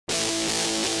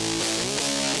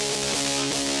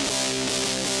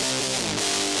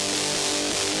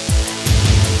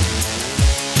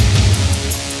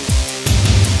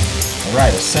All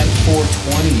right, Ascent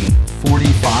 420,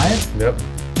 45. Yep.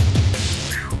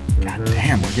 God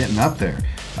damn, we're getting up there.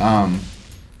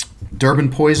 Durban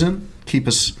Poison, keep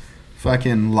us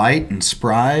fucking light and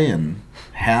spry and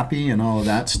happy and all of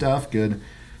that stuff. Good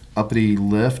uppity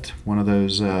lift. One of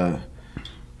those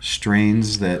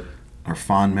strains that are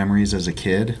fond memories as a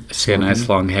kid. See a nice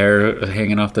long hair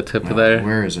hanging off the tip of there.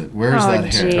 Where is it? Where's that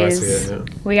hair? I Jeez. see it,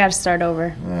 yeah. We got to start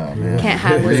over. Oh, man. Can't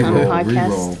have this on the podcast.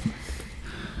 Re-roll.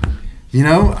 You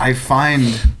know, I find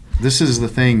this is the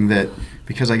thing that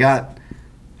because I got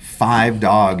 5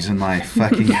 dogs in my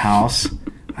fucking house,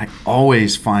 I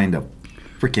always find a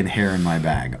freaking hair in my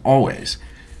bag. Always.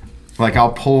 Like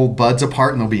I'll pull buds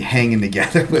apart and they'll be hanging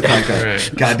together with like a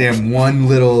Right. goddamn one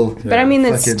little. But I mean,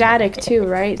 it's fucking- static too,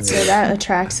 right? So that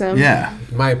attracts them. Yeah.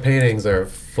 My paintings are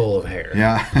full of hair.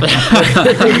 Yeah.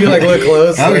 If you like look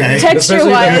close, Okay. like,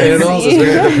 Texture-wise, especially the panels, especially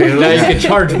the panels. Now you can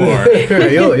charge more.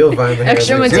 Right, you'll find the hair.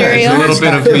 Extra Like, material. A little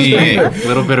bit of me, a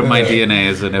little bit of my DNA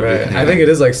is in Right. everything. I think it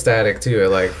is like static too.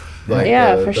 Like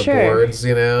Yeah, the, for the sure. boards,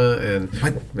 you know, and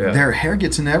But yeah. their hair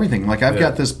gets into everything. Like I've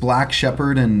got this black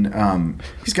shepherd, and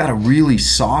he's got a really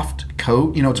soft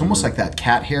coat. You know, it's almost like that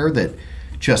cat hair that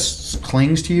just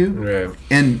clings to you. Right.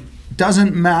 And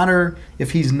doesn't matter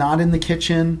if he's not in the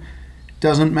kitchen.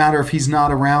 Doesn't matter if he's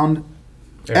not around.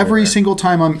 Every Everywhere. single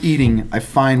time I'm eating, I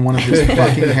find one of his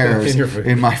fucking hairs In your food.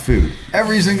 in my food.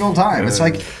 Every single time. It's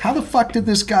like, how the fuck did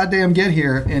this goddamn get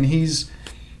here? And he's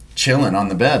chilling on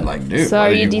the bed, like, dude. So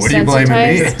what are you what are you blaming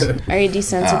me? desensitized? Are you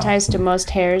desensitized to most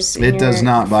hairs? In It does your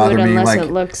not bother food me, unless like-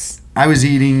 it looks. I was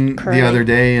eating Curry. the other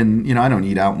day, and you know I don't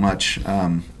eat out much,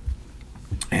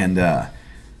 and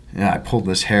I pulled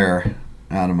this hair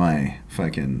out of my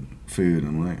fucking food.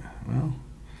 I'm like, well,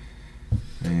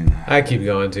 I mean, I keep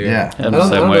going too. Yeah. I I'm don't, the I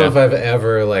same don't way. know if I've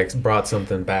ever like brought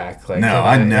something back. Like, No,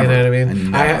 I never. You know what I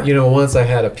mean? I never. You know, once I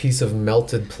had a piece of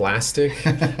melted plastic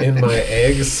in my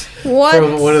eggs What?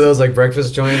 from one of those like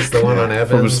breakfast joints, the one on Evans.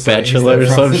 From a spatula or Like,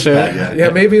 some shit. yeah,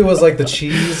 maybe it was like the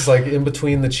cheese, like in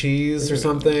between the cheese or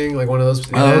something, like one of those.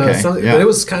 Oh, okay. Yeah. But it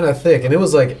was kind of thick, and it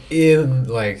was like in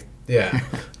like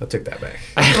I took that back.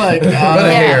 but But a Yeah.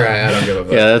 hair, I don't give a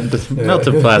fuck. Yeah, the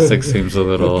melted plastic seems a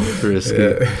little risky.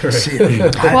 Yeah, right. see,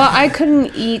 Well, I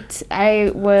couldn't eat.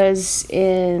 I was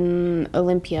in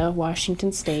Olympia,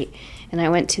 Washington State, and I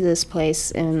went to this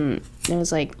place, and it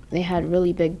was like they had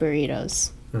really big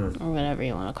burritos, or whatever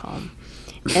you want to call them.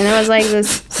 And it was like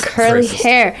this curly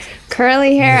Racist.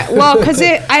 hair. Well, because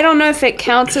I don't know if it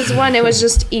counts as one. It was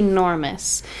just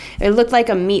enormous. It looked like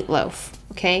a meatloaf.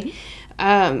 Okay.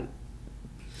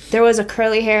 There was a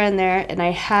curly hair in there, and I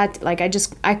had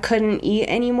I couldn't eat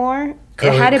anymore.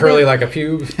 Curly, it had to curly be, like a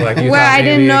pube. Like you where thought I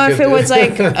didn't maybe know if could it do- was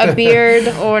like a beard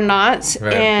or not,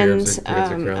 Right, and beards are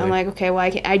curly. I'm like, okay,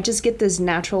 well, I just get this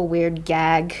natural weird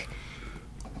gag.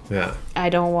 Yeah. I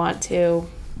don't want to.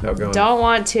 Outgoing. Don't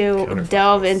want to Counterclockwise.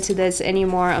 delve into this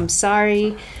anymore. I'm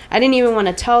sorry. I didn't even want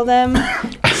to tell them.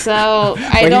 So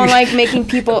I don't like making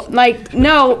people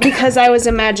no, because I was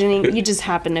imagining. You just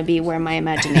happened to be where my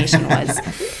imagination was.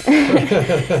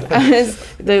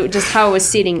 Just how I was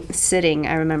sitting.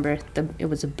 I remember it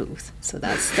was a booth, so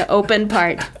that's the open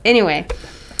part. Anyway,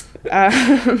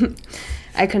 I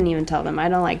couldn't even tell them. I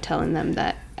don't like telling them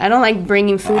that. I don't like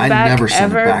bringing food I back never send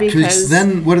ever it back because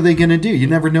then what are they going to do? You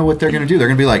never know what they're going to do. They're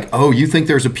going to be like, oh, you think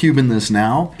there's a pube in this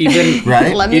now? Even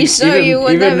Right? Let me show you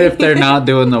what even that if they're means. not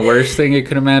doing the worst thing you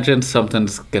can imagine,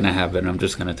 something's gonna happen. I'm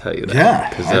just gonna tell you that. Yeah,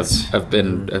 because that's-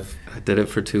 I did it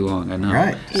for too long. I know.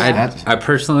 Right. I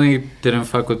personally didn't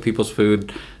fuck with people's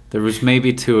food. There was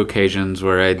maybe 2 occasions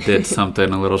where I did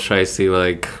something a little shicey,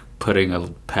 like putting a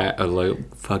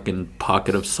fucking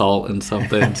pocket of salt in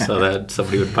something so that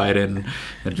somebody would bite in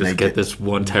and just Make get it this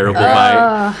one terrible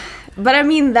bite. But I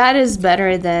mean, that is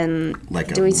better than Like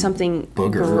a doing something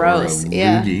Booger gross. or a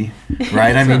Yeah. loogie,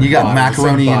 right? I mean, you got Body-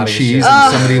 macaroni some and body cheese, shit.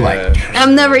 and somebody like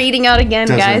I'm never eating out again,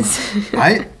 doesn't-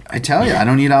 guys. I tell you, I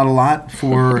don't eat out a lot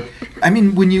for. I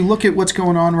mean, when you look at what's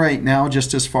going on right now,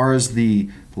 just as far as the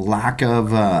lack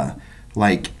of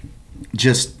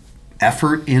just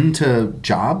effort into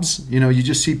jobs, you know, you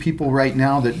just see people right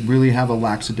now that really have a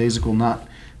lackadaisical, not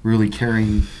really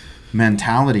caring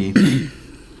mentality.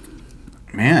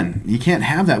 Man, you can't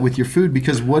have that with your food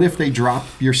because what if they drop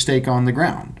your steak on the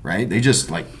ground, right? They just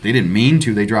they didn't mean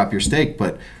to, they drop your steak,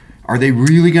 but are they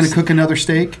really going to cook another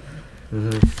steak? Right?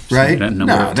 Seen it a number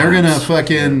No, of they're going to times.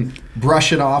 fucking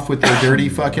brush it off with their dirty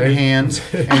fucking hands,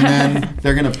 and then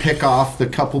they're going to pick off the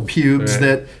couple pubes Right.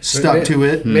 that stuck to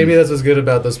it. Maybe that's what's good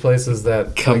about those places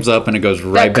that Comes up and it goes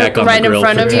right cook back on right the in grill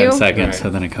front for of 10 you? seconds, Right.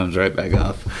 and then it comes right back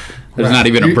off. There's Right. not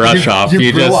even a You- brush you- off. you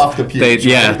grill just off the pubes, they,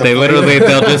 yeah, right? they literally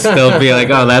they'll be like,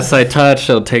 oh, that side touched.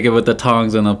 They'll take it with the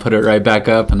tongs and they'll put it right back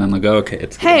up, and then they'll go, okay,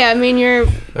 it's good. Hey, I mean, you're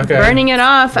burning it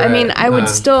off. I mean, Right. I would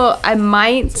still, I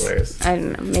might, hilarious. I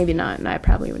don't know, maybe not. No, I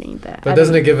probably wouldn't eat that. But I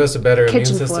doesn't don't- it give us a better immune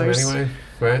Kitchen system floors. anyway?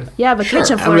 Right? Yeah, but Sure.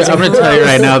 kitchen I'm floors. gonna are tell you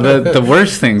right now, gross. the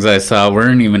worst things I saw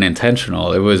weren't even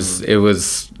intentional. It was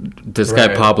this guy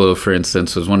Right. Pablo, for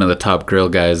instance, was one of the top grill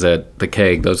guys at the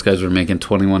Keg. Those guys were making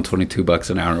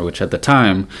 $22 an hour, which at the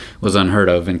time was unheard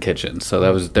of in kitchens. So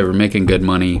they were making good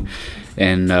money,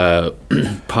 and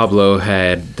Pablo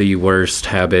had the worst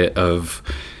habit of.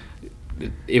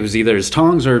 It was either his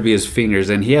tongs or it'd be his fingers,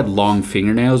 and he had long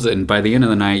fingernails, and by the end of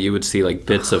the night you would see like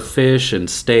bits of fish and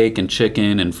steak and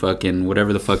chicken and fucking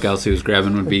whatever the fuck else he was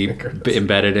grabbing would be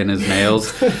embedded in his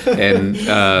nails. And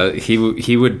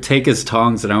he would take his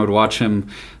tongs, and I would watch him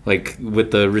like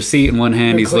with the receipt in one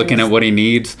hand, he's looking at what he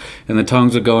needs, and the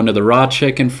tongs would go into the raw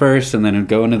chicken first, and then it'd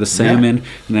go into the salmon,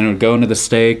 and then it would go into the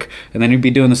steak, and then he'd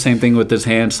be doing the same thing with his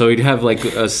hand. So he'd have like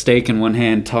a steak in one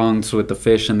hand, tongs with the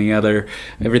fish in the other.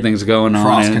 Everything's going on.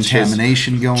 Cross and it's just-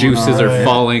 contamination going Juices on. are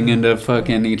falling into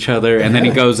fucking each other, and then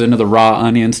he goes into the raw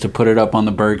onions to put it up on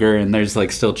the burger, and there's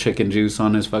like still chicken juice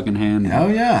on his fucking hand. Oh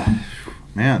yeah,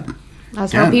 man.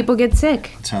 That's Yeah. how people get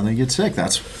sick. That's how they get sick.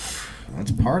 That's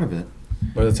part of it.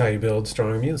 But that's how you build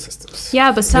strong immune systems.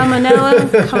 Yeah, but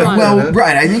salmonella, come on. Well,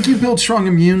 right. I think you build strong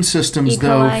immune systems E.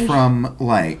 though coli. from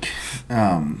like,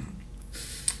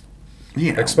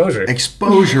 Exposure.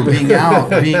 being out,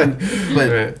 but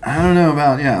Right. I don't know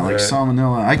about like Right.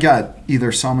 salmonella. I got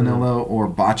either salmonella or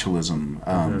botulism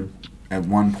at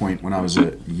one point when I was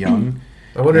young.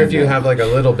 I wonder if And, you have like a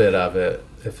little bit of it.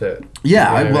 If it.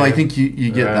 Yeah, you know what I mean? think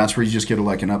you get Right. that's where you just get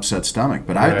like an upset stomach.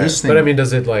 But Right. this thing. But I mean,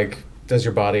 does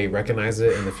your body recognize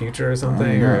it in the future or I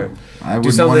something? don't Or know. I do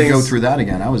wouldn't some want to go things- through that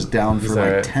again. I was down for Is like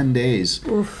that right? 10 days.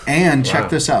 And check Wow.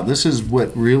 this out. This is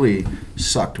what really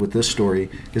sucked with this story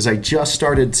is I just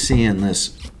started seeing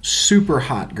this super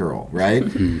hot girl, right?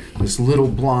 This little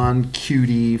blonde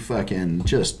cutie, fucking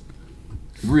just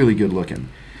really good looking.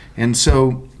 And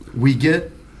so we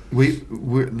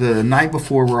the night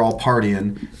before we're all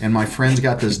partying, and my friend's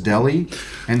got this deli,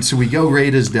 and so we go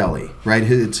raid his deli, right?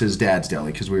 It's his dad's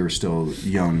deli because we were still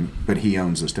young, but he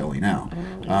owns this deli now.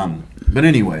 But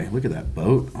anyway, look at that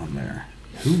boat on there.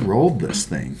 Who rolled this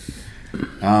thing?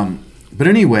 But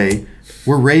anyway,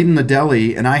 we're raiding the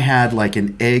deli, and I had like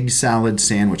an egg salad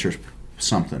sandwich or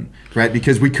something, right?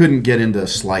 Because we couldn't get into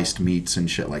sliced meats and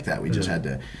shit like that. We just had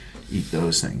to eat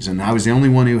those things. And I was the only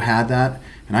one who had that,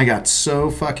 and I got so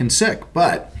fucking sick.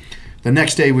 But the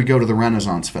next day we go to the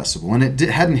Renaissance Festival, and it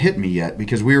hadn't hit me yet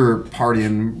because we were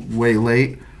partying way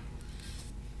late.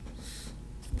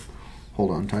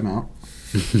 Hold on, time out.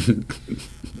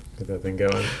 Get that thing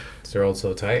going. It's rolled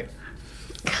so tight.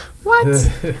 What?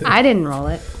 I didn't roll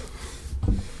it.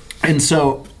 And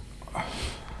so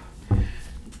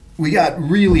we got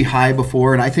really high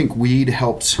before, and I think weed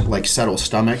helps like settle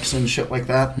stomachs and shit like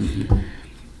that.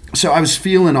 So I was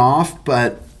feeling off,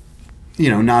 but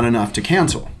not enough to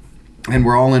cancel. And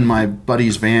we're all in my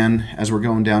buddy's van as we're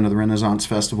going down to the Renaissance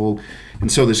Festival.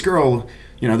 And so this girl,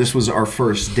 this was our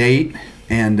first date,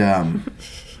 and I'm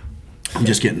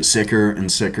just getting sicker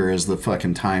and sicker as the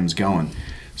fucking time's going.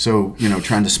 So,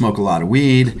 trying to smoke a lot of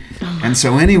weed. And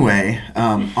so anyway,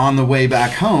 on the way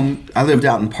back home, I lived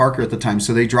out in Parker at the time,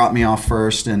 so they dropped me off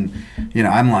first. And,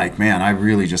 I'm like, man, I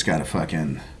really just got to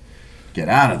fucking get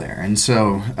out of there. And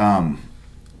so,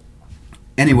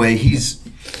 anyway, he's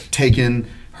taken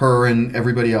her and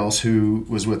everybody else who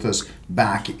was with us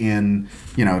back in,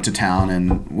 to town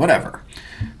and whatever.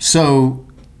 So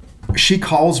she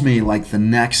calls me like the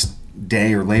next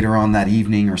day or later on that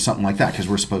evening or something like that because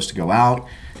we're supposed to go out,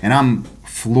 and I'm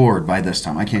floored by this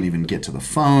time. I can't even get to the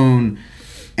phone,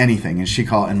 anything. And she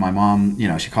calls, and my mom,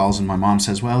 she calls, and my mom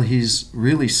says, well, he's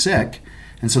really sick.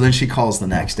 And so then she calls the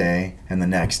next day and the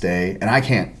next day, and I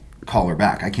can't call her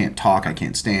back. I can't talk, I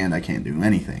can't stand, I can't do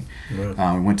anything.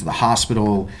 Right. We went to the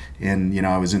hospital, and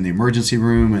I was in the emergency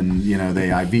room, and they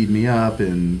IV'd me up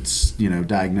and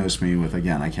diagnosed me with,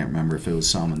 again, I can't remember if it was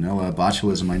salmonella.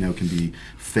 Botulism I know can be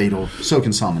fatal, so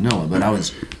can salmonella, but I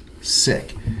was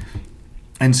sick.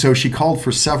 And so she called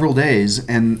for several days,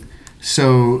 and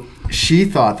so she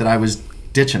thought that I was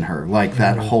ditching her, like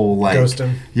that whole like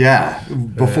Ghosting. Yeah,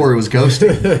 before it was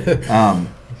ghosting.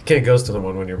 You can't ghost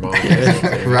someone when you're mom.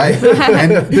 Right?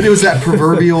 But it was that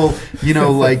proverbial,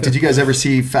 like, did you guys ever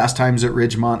see Fast Times at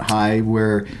Ridgemont High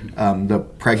where the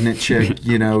pregnant chick,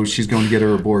 she's going to get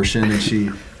her abortion and she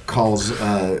calls,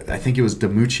 I think it was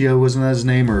DiMuccio, wasn't that his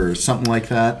name, or something like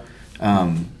that?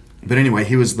 But anyway,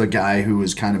 he was the guy who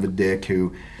was kind of a dick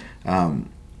who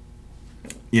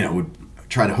would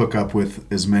try to hook up with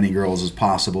as many girls as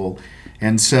possible.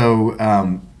 And so,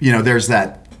 there's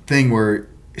that thing where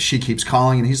she keeps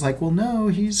calling and he's like, well, no,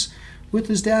 he's with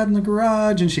his dad in the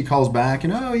garage. And she calls back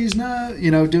and, oh, he's not,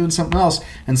 doing something else.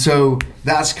 And so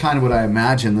that's kind of what I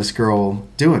imagine this girl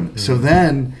doing. Mm-hmm. So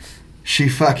then she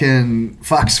fucking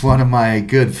fucks one of my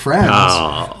good friends.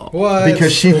 Oh. What?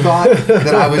 Because she thought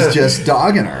that I was just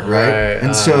dogging her, right?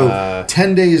 And so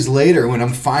 10 days later, when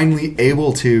I'm finally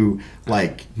able to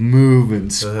like move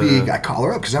and speak, I call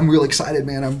her up because I'm real excited,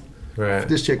 man.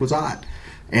 This chick was hot.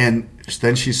 And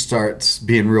then she starts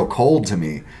being real cold to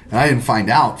me. And I didn't find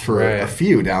out for a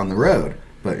few down the road.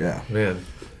 But yeah. Man.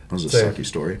 That was a sucky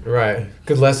story. Right.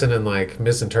 Good lesson in like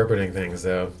misinterpreting things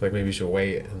though. Like maybe you should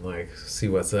wait and like see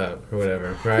what's up or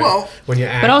whatever. Right. Well, when you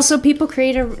act. But also people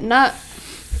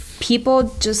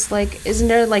just like, isn't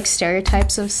there like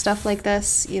stereotypes of stuff like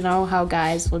this? How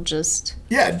guys will just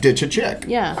ditch a chick.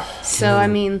 Yeah. So I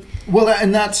mean. Well,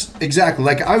 and that's exactly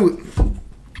like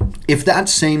if that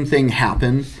same thing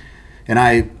happened, and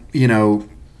I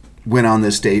went on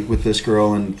this date with this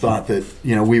girl and thought that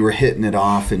we were hitting it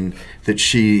off and that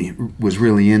she was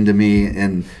really into me,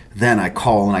 and then I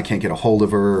call and I can't get a hold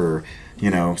of her,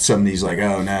 or somebody's like,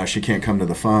 oh no, she can't come to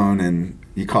the phone, and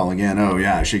you call again, oh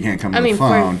yeah, she can't come to the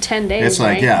phone. For 10 days, it's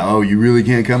like, right? yeah, oh, you really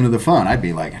can't come to the phone. I'd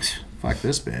be like, fuck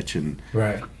this bitch. And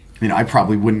I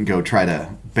probably wouldn't go try to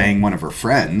bang one of her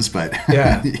friends, but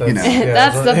yeah,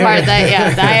 that's the part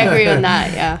that I agree with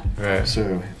that. Yeah. Right.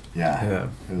 So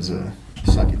it was a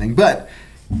sucky thing, but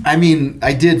I mean,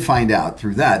 I did find out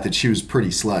through that she was pretty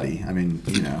slutty. I mean,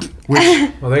 which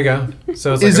well, there you go.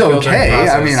 So it's is like a filtering okay.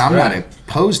 process. I mean, I'm not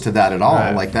opposed to that at all.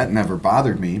 Right. Like that never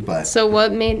bothered me. But so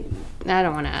what made? I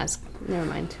don't want to ask. Never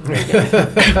mind.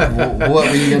 What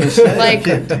were you gonna say? Like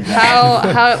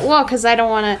how? Well, because I don't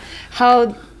want to.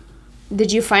 How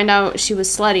did you find out she was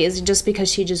slutty? Is it just because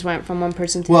she just went from one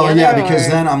person to the other? Well, yeah, because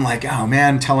then I'm like, oh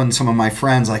man, telling some of my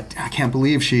friends like, I can't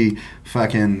believe she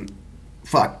fucking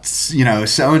fucked, so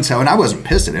and so, and I wasn't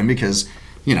pissed at him because,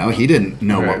 he didn't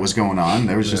know what was going on.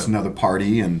 There was just another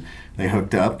party and they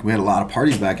hooked up. We had a lot of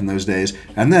parties back in those days,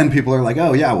 and then people are like,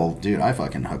 oh yeah, well, dude, I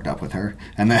fucking hooked up with her,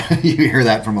 and then you hear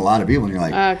that from a lot of people, and you're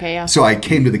like, okay, yeah. So I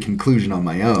came to the conclusion on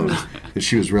my own that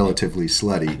she was relatively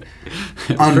slutty.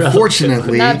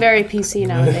 Unfortunately, not very PC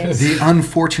nowadays. The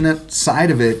unfortunate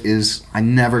side of it is I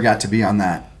never got to be on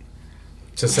that.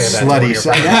 Just say that slutty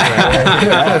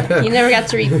side. You never got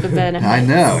to reap the benefits. I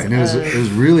know, and it was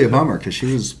really a bummer because she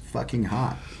was fucking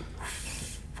hot.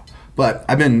 But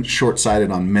I've been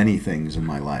short-sighted on many things in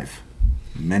my life,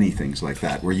 many things like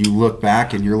that, where you look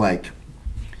back and you're like,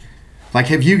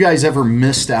 have you guys ever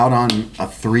missed out on a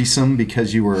threesome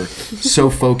because you were so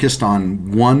focused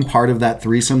on one part of that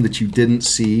threesome that you didn't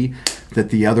see that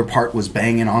the other part was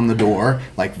banging on the door,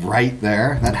 like right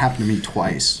there? That happened to me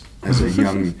twice as a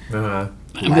young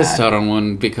I missed out on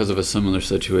one because of a similar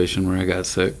situation where I got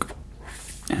sick.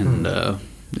 And,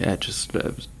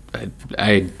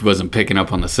 I wasn't picking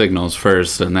up on the signals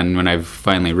first, and then when I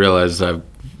finally realized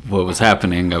what was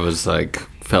happening, I was like,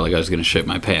 felt like I was going to shit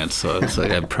my pants, so I was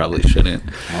like, I probably shouldn't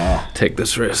take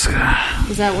this risk.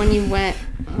 Is that when you went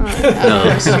out on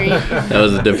the street? That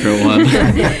was a different one.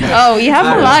 Oh, you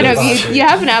have you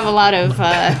happen to have a lot of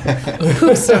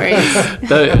poop stories.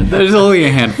 There's only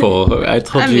a handful. I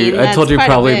told you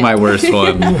probably my worst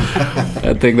one.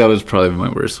 I think that was probably my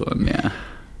worst one, yeah.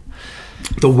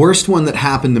 The worst one that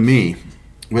happened to me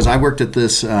was I worked at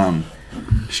this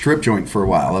strip joint for a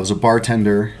while. I was a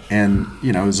bartender, and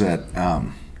it was at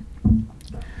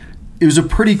it was a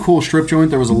pretty cool strip joint.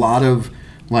 There was a lot of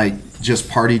like just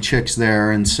party chicks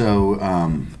there, and so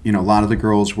a lot of the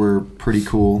girls were pretty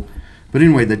cool. But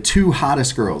anyway, the two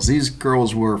hottest girls, these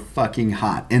girls were fucking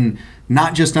hot, and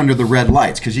not just under the red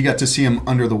lights, because you got to see them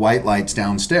under the white lights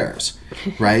downstairs,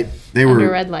 right? They were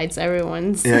under red lights,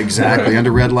 everyone's. Yeah, exactly.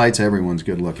 Under red lights, everyone's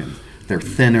good looking. They're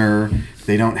thinner.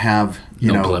 They don't have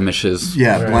no blemishes.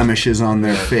 Yeah, blemishes on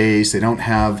their face. They don't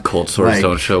have cold sores.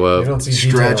 Don't show up. You don't see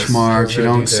stretch details. marks. You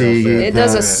don't see. It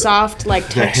does a soft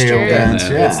texture. The hail dents.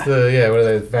 Yeah. It's what are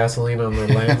they, Vaseline on the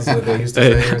lens that they used to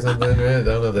say or something? Right? I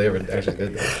don't know if they ever actually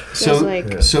did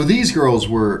that. So these girls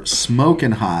were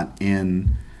smoking hot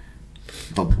in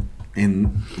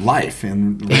life,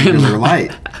 in regular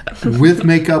light, with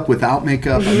makeup, without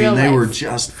makeup. I mean, they were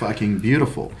just fucking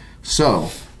beautiful. So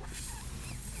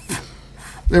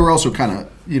they were also kind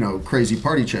of, crazy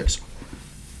party chicks.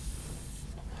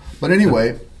 But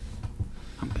anyway,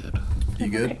 I'm good. You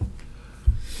good?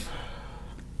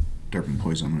 Durban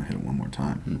Poison, I'm gonna hit it one more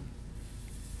time.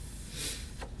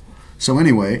 So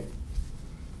anyway,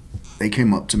 they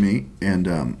came up to me, and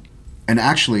and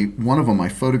actually, one of them I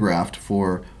photographed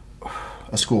for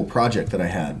a school project that I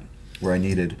had where I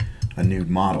needed a nude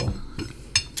model.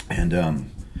 And,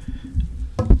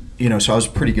 you know, so I was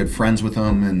pretty good friends with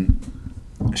them.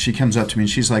 And she comes up to me and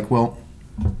she's like, well,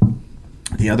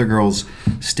 the other girl's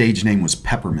stage name was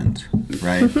Peppermint,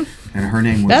 right? And her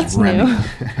name was That's Remy. new.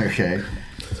 Okay.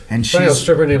 And Funny how she's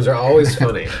stripper names are always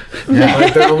funny. Yeah.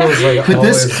 Like they're almost like But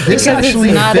always this Because actually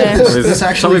it's not fit. a- This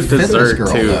actually It's always fit this dessert,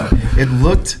 girl. too. Though. It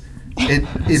looked, it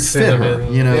fit her.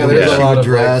 cinnamon. You know, yeah, the there's way a she lot would of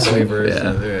dress. like, flavors.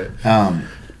 Yeah. And,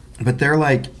 But they're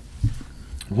like,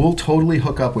 we'll totally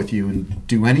hook up with you and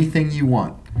do anything you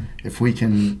want if we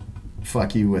can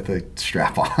fuck you with a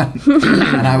strap on.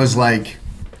 And I was like,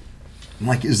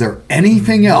 is there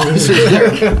anything else? Is there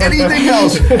anything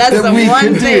else That's that the we one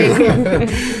can thing.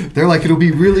 do? They're like, it'll be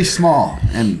really small.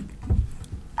 And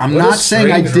I'm What not a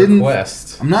saying I strange didn't.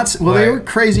 request. I'm not. Well, they Like- were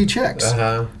crazy chicks.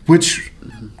 Uh-huh. Which,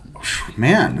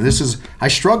 man, I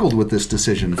struggled with this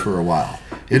decision for a while.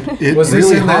 It Was this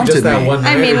really in that haunted just that me. one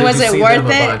night? I mean, or did was you it see worth them a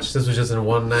it? bunch? This was just in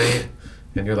one night,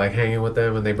 and you're like hanging with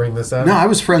them, and they bring this up. No, I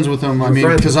was friends with them. I You're mean,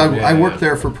 friends because with them, I yeah, worked yeah.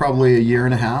 there for probably a year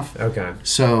and a half. Okay.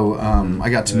 So I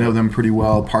got to know them pretty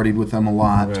well, partied with them a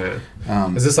lot. Right.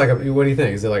 Um, Is this like what do you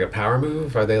think? Is it like a power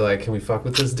move? Are they like, can we fuck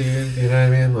with this dude? You know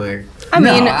what I mean? Like, I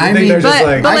No, mean, I think mean, they're just but,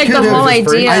 like- but I like the could've whole just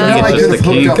freaked I know idea. I Just could have the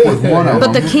hooked kink. up with one of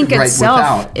But them. the kink right itself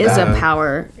without is that.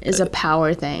 a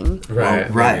power thing. right,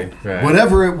 Right. right.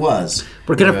 Whatever it was.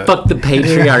 We're gonna Yeah. fuck the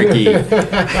patriarchy.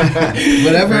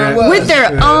 Whatever it was. With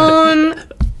their own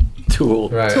Tool.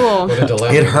 Right. Tool. What a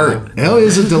dilemma. It hurt. It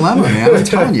was a dilemma, man. I'm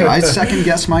telling you. I second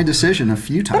guessed my decision a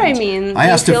few times. But I mean, I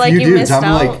you asked feel a like few you dudes. missed I'm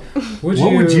out. like,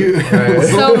 what would you Right.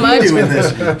 So what would much. you do in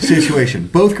this situation?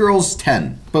 Both girls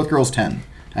 10. Both girls 10.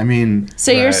 I mean,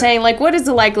 So you're Right. saying, like, what is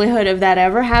the likelihood of that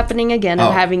ever happening again? Oh.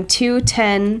 Of having two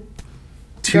 10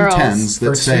 two Girls. 10s For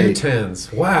that say, 2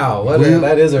 10s. Wow. We'll-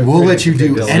 That is a we'll pretty let you do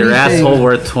big dilemma. anything. Your asshole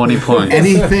worth 20 points.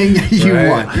 anything you Right.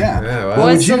 want. Yeah. Yeah, wow. What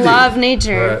What's would you the do? law of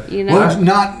nature? Right. You know? Well,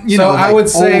 not, you So know, like I would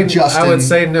say old Justin. I would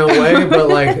say no way, but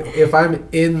like if I'm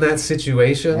in that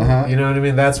situation, Uh-huh. you know what I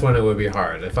mean. That's when it would be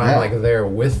hard. If I'm Yeah. like there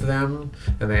with them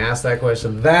and they ask that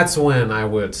question, that's when I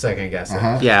would second guess it.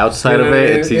 Uh-huh. Yeah, outside You know of what I it,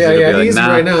 mean? it's easy yeah, to yeah, be like, easy nah.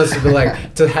 right now is to be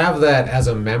like to have that as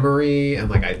a memory and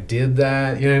like I did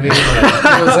that. You know what I mean? Like, you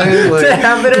know what I'm saying? Like, To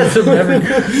have it as a memory.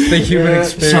 the human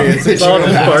Something experience. that It's all you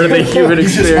just have part of the to- human You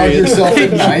just hug experience. yourself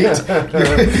at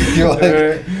night. You're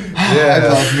like, I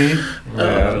love me. Yeah,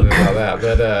 I don't know about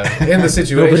that, but in the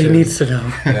situation, Nobody needs to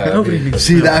know. Yeah, Nobody needs to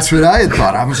See, that's what I had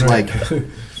thought. I was like,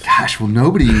 gosh, well,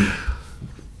 nobody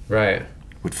right.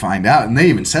 would find out. And they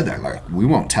even said that, like, we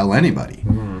won't tell anybody.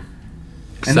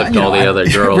 Except all the other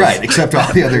girls. Right, except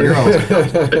all the other girls.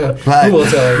 But, Who will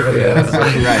tell everybody else?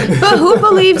 right. But who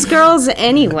believes girls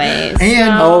anyway?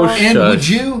 And, Oh, and would shush.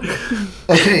 you?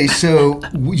 Okay, so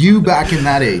you back in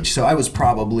that age. So I was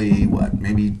probably, what,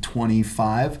 maybe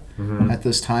 25 at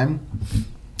this time.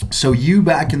 So you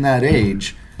back in that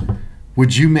age,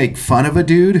 would you make fun of a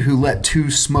dude who let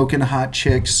two smoking hot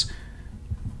chicks,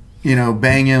 you know,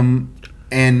 bang him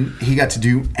and he got to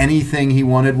do anything he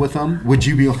wanted with them? Would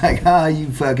you be like, you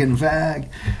fucking fag?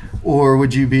 Or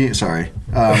would you be, sorry.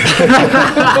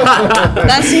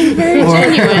 That seems very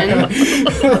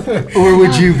genuine. Or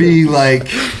would you be like,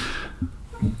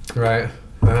 Right.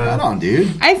 right on,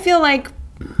 dude? I feel like,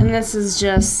 and this is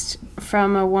just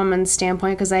from a woman's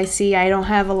standpoint, because I don't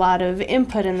have a lot of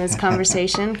input in this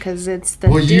conversation, because it's the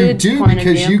Well, you dude's do, point of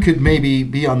because view. you could maybe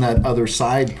be on that other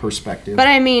side perspective. But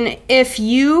I mean, if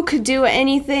you could do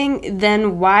anything,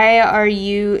 then why are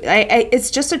you?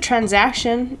 It's just a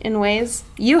transaction in ways.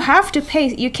 You have to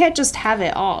pay. You can't just have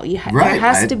it all. There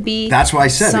has to be. That's why I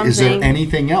said, is there something-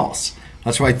 anything else?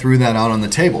 That's why I threw that out on the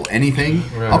table. Anything?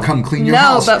 Right. I'll come clean your No,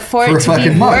 house but for a it to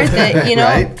fucking be month. worth it, you know,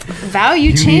 Right? value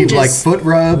You changes. need like foot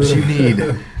rubs. You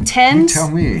need. 10,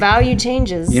 tell me. value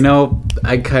changes. You know,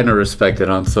 I kind of respect it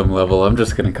on some level. I'm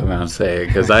just going to come out and say it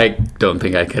because I don't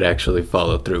think I could actually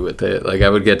follow through with it. Like, I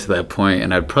would get to that point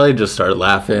and I'd probably just start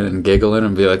laughing and giggling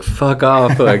and be like, fuck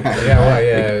off. Like, Yeah, well,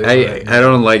 yeah. I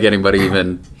don't like anybody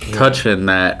even touching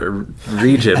that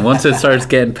region. Once it starts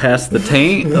getting past the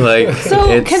taint, like, So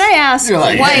it's, can I ask, You're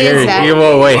like, why hey, is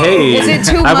that? Wait, hey, Is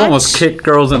it too I've much? almost kicked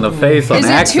girls in the face on Is it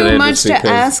accident. too much just to because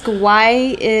ask why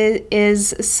it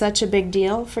is such a big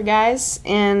deal for guys?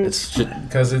 And It's just,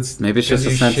 Because it's Maybe it's just a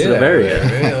 'cause you sensitive shit area.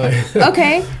 everywhere, right? Like-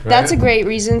 okay, that's a Right. great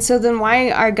reason. So then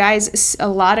why are a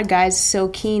lot of guys so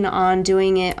keen on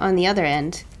doing it on the other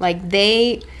end? Like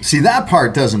they, See, that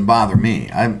part doesn't bother me.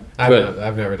 I've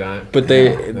never done it. but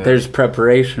there's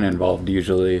preparation involved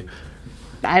usually.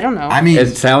 I don't know. I mean,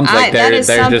 It sounds like they're just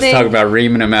something- talking about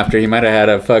reaming him after he might have had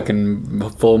a fucking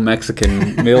full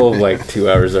Mexican meal like 2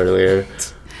 hours earlier.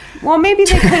 well, maybe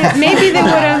they could. Maybe they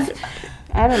would have.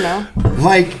 I don't know.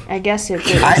 like, I guess if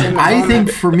it was in the I moment.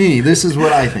 think for me, this is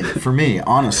what I think. For me,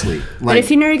 honestly, But like,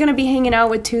 if you know you're gonna be hanging out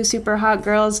with 2 super hot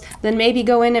girls, then maybe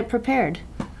go in it prepared,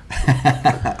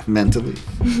 mentally.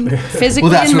 physically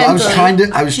Well, that's and what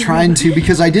mentally. I was trying to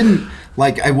because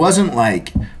I wasn't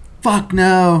like, fuck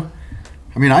no.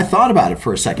 I mean, I thought about it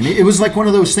for a second. It was like one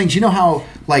of those things. You know how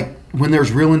like when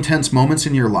there's real intense moments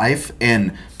in your life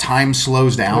and time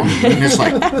slows down and it's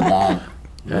like, womp,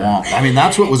 womp. I mean,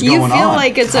 that's what was You going on. feel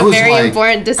like it's a I was, very like,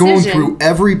 important Going decision. through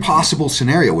every possible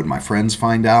scenario. Would my friends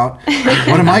find out?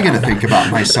 What am I going to think about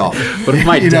myself? What if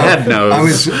my dad knows? I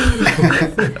was.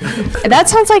 That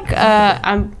sounds like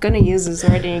I'm gonna use this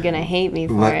word and you're gonna hate me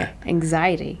for What? it.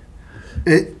 Anxiety.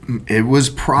 It was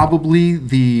probably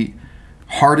the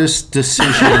hardest decision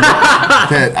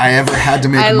that I ever had to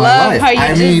make I in my love life. how you I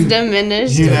just mean,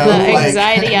 diminished you know, the like-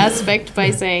 anxiety aspect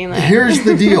by saying that. here's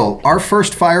the deal. Our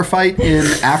first firefight in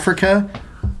Africa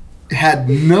had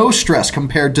no stress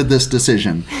compared to this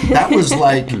decision. That was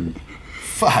like,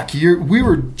 fuck, we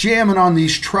were jamming on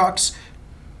these trucks.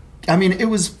 I mean, it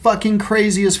was fucking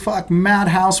crazy as fuck.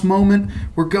 Madhouse moment.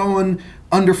 We're going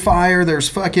under fire. There's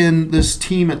fucking, this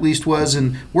team at least was,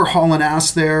 and we're hauling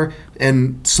ass there.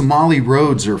 And Somali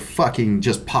roads are fucking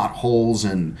just potholes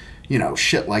and, you know,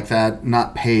 shit like that.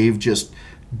 Not paved, just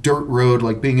dirt road,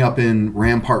 like being up in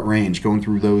Rampart Range, going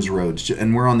through those roads.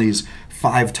 And we're on these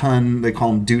 5-ton, they call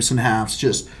them deuce and halves,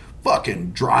 just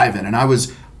fucking driving. And I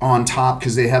was on top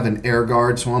because they have an air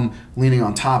guard, so I'm leaning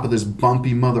on top of this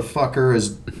bumpy motherfucker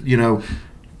as, you know,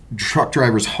 truck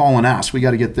drivers hauling ass. We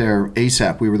got to get there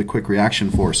ASAP. We were the quick reaction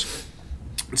force.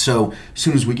 So as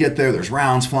soon as we get there, there's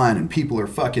rounds flying and people are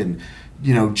fucking,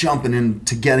 you know, jumping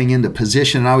into getting into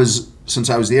position. And since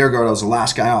I was the air guard, I was the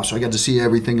last guy off, so I got to see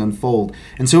everything unfold.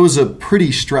 And so it was a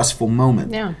pretty stressful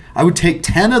moment. Yeah. I would take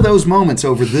 10 of those moments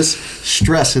over this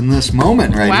stress in this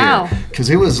moment right Wow. here. Because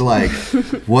it was like,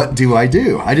 what do?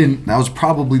 That was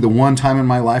probably the one time in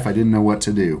my life I didn't know what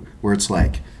to do, where it's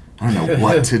like, I don't know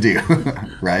what to do,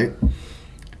 right?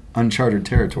 Uncharted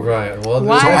territory. Right. Well,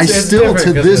 Why? So I it's still, different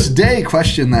to 'cause this it- day,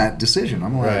 question that decision.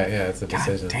 I'm like, Right, yeah, it's a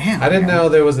decision. damn, I didn't man. know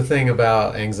there was a thing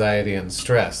about anxiety and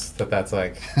stress. That's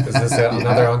like, is this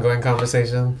another ongoing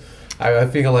conversation? I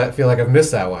feel like I've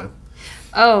missed that one.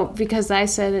 Oh, because I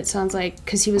said it sounds like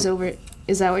because he was over.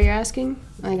 Is that what you're asking?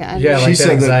 Like, Yeah, she like said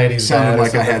that anxiety that sounded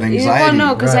like I had anxiety. Well,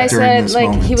 no, because I during said this like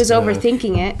moment. he was Yeah.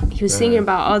 overthinking it. He was thinking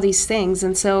about all these things,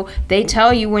 and so they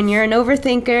tell you when you're an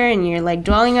overthinker and you're like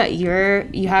dwelling on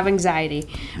you have anxiety,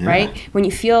 right? When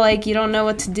you feel like you don't know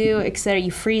what to do, etc.,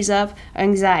 you freeze up,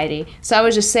 anxiety. So I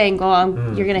was just saying,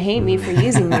 you're gonna hate me for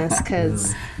using this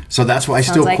because So that's why I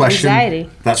Sounds still like question. anxiety.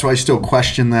 That's why I still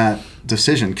question that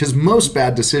decision, because most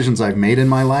bad decisions I've made in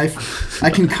my life, I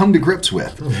can come to grips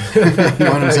with. You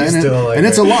know what I'm You saying? still like and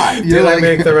it's a it. lot. Did You're I like,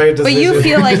 make the right but decision? you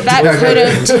feel like that could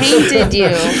have tainted you.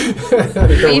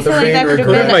 You feel like that could have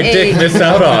What did been my dick miss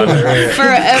out on?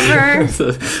 forever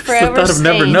The Forever thought of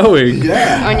never stained. knowing.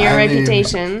 yeah, on your I mean,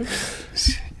 reputation.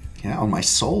 yeah, on my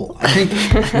soul. I think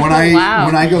when I Wow.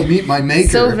 when I go meet my maker,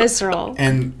 So visceral.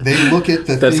 and they look at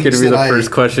the That's things gonna be that the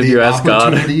first question the you ask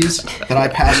God. opportunities that I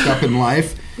passed up in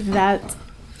life, That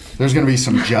there's going to be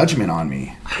some judgment on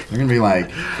me. They're going to be like,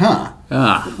 huh,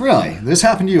 Ah, really? This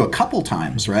happened to you a couple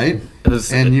times, right?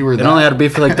 it And you were It only had to be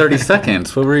for like 30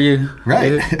 seconds. What were you?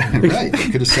 Right, right.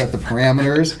 You could have set the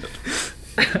parameters.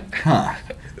 Huh.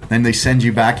 Then they send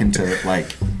you back into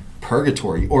like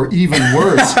purgatory, or even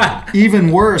worse.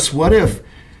 Even worse. What if,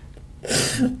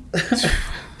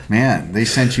 man, they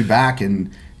sent you back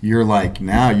and you're like,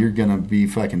 now you're gonna be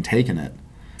fucking taking it,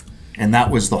 and that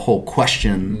was the whole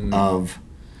question of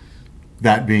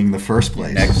that being the first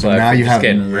place. Next So life, now you're you just have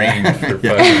getting rained for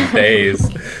Yeah. fucking days.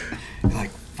 You're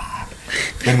like, fuck.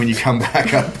 Then when you come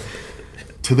back up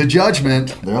to the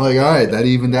judgment, they're like, all right, that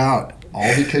evened out.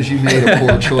 All because you made a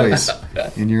poor choice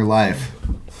in your life.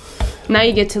 now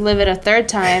you get to live it a third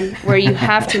time where you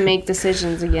have to make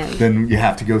decisions again. Then you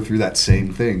have to go through that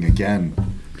same thing again.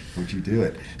 Would you do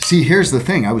it? See, here's the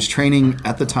thing. I was training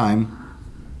at the time.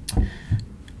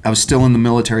 I was still in the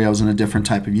military. I was in a different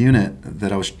type of unit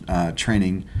that I was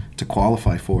training to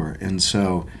qualify for. And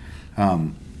so,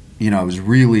 I was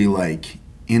really like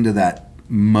into that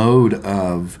mode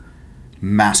of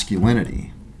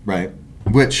masculinity, right?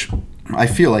 Which I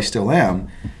feel I still am.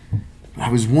 I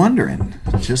was wondering,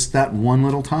 just that one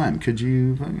little time, could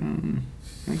you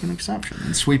make an exception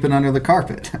and sweep it under the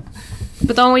carpet.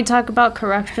 But don't we talk about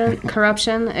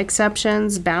corruption,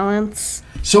 exceptions, balance?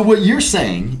 So what you're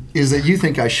saying is that you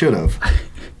think I should have.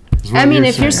 I mean,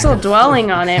 if you're still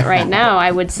dwelling on it right now, I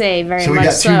would say very So we much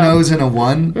got so. 2 no's and a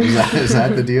 1? Is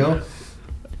that the deal?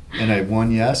 And a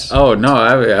 1 yes? Oh no,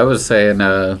 I was saying,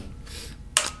 I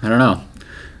don't know.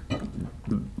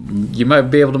 You might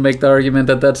be able to make the argument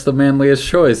that that's the manliest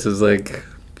choice. Is like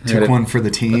Took one for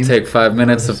the team. take 5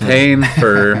 minutes of pain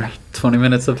for 20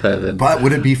 minutes of heaven. But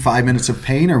would it be 5 minutes of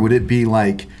pain, or would it be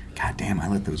like, God damn, I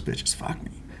let those bitches fuck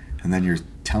me? And then you're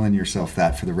telling yourself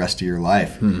that for the rest of your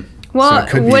life. Well, So it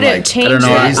could be would like- it change? I don't know.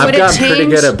 Change- I've Would it gotten pretty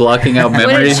change? good at blocking out Would it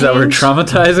memories that were change?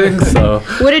 traumatizing. So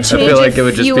Would it I change feel like if it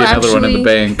would just you be another one in the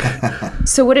actually- bank.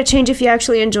 So would it change if you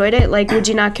actually enjoyed it? Like, would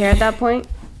you not care at that point?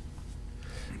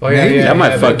 Oh, yeah, Maybe. yeah, That might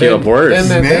yeah, fuck then- you up worse.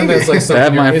 Then Maybe. it's like something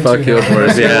That might you're fuck into you up now.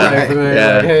 worse, yeah. And then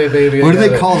Yeah. Like, hey, baby. What do I they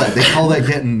got call that? They call that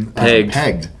getting Pegged.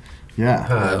 pegged.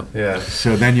 Yeah. yeah.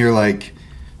 So then you're like,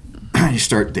 you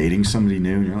start dating somebody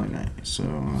new, and you're like, "Hey, so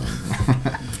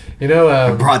You know,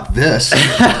 I brought this.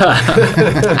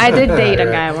 I did date a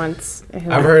guy once.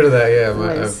 who- I've heard of that. Yeah,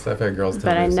 Was- I've had girls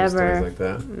tell but me I some never- stories like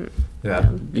that. Yeah.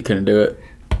 You couldn't do it.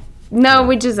 No,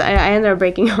 I ended up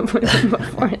breaking up with him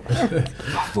before.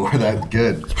 Boy, that's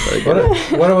good. What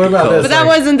about this? But that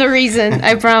Like, wasn't the reason,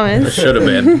 I promise. Should have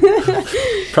been.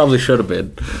 Probably should have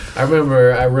been. I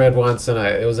remember I read once,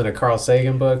 it was in a Carl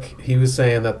Sagan book. He was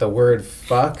saying that the word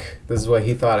 "fuck," this is what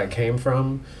he thought it came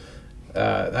from.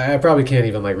 I probably can't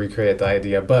even like recreate the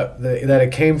idea, but that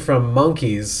it came from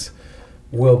monkeys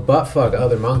will butt fuck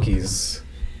other monkeys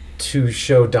to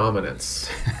show dominance.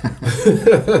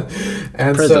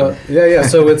 And so Prison.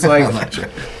 so it's like I'm not sure.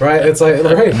 right, it's like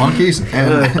right. Monkeys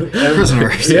and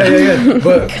prisoners. Yeah.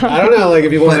 But I don't know, like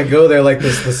if you want to go there, like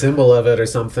this, the symbol of it or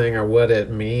something, or what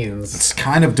it means. It's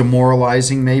kind of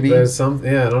demoralizing, maybe. There's some,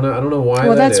 I don't know why. Well,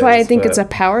 that that's why I is, think but- it's a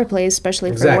power play, especially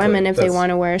for Exactly, women if they that's- want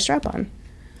to wear a strap on.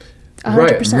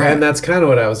 right, 100%. and that's kind of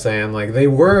what I was saying. Like they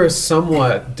were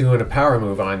somewhat doing a power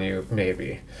move on you,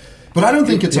 maybe. But I don't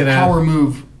think it's You a know? power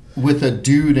move with a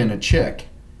dude and a chick,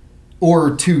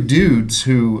 or 2 dudes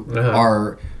who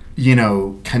are,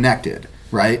 connected,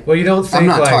 right? Well, you don't think I'm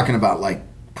not like, talking about like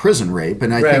prison rape,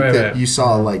 and I Right, think right, that right. you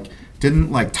saw like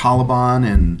didn't like Taliban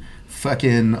and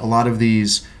fucking a lot of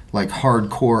these like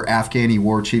hardcore Afghani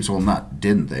war chiefs. Well, not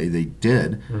didn't they? They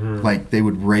did. Mm-hmm. Like they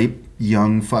would rape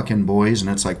young fucking boys, and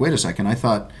it's like, wait a second, I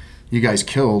thought you guys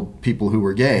killed people who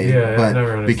were gay, Yeah, I never but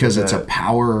understood because it's a that.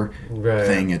 power Right.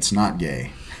 thing, it's not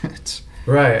gay. It's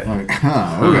right. like,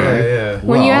 okay. Yeah.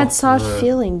 When you Well, add soft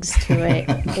feelings to it,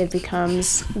 it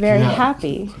becomes very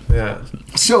happy. Yeah.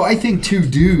 So I think 2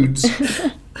 dudes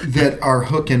that are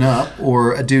hooking up,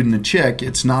 or a dude and a chick,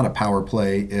 it's not a power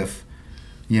play if,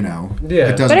 Yeah.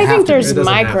 it doesn't But I have think to there's It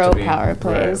doesn't have micro to be, power right.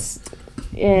 plays.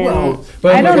 Well,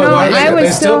 But I don't know. why- I they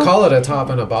would still still call it a top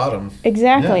and a bottom.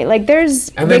 exactly Yeah. like there's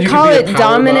And then they you call could be it a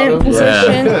power dominant bottom.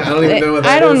 position. I don't even know what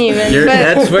that I don't is. even. But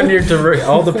That's when you're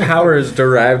all the power is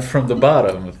derived from the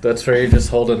bottom. That's where you're just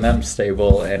holding them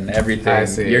stable and everything. I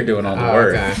see. You're doing all the Oh,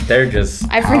 work. okay. They're just.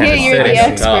 I forget kinda you're the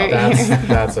sitting on top. expert.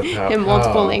 That's a power. in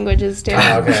multiple oh. languages too.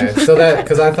 Okay, so that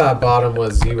because I thought bottom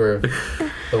was you were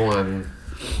the one,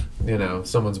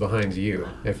 someone's behind you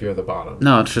if you're the bottom.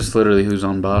 No, it's just literally who's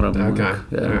on bottom. Okay.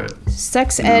 Yeah. All right.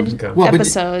 Sex ed Okay. Well, but-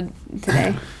 episode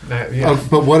today. Yeah. Oh,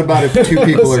 but what about if 2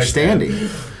 people are Sex ed. standing?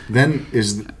 Then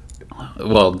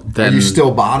Well, are then you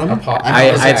still bottom? I-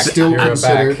 Is I- that still you're a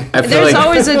considered? back. I feel There's like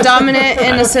always a dominant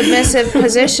and a submissive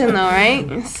position, though,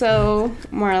 right? So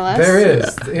more or less. There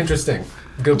is. Interesting.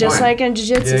 Good Just point. like in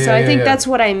jiu-jitsu. Yeah, so I yeah, think yeah. that's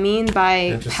what I mean by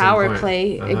Interesting power point.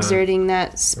 play, Uh-huh. exerting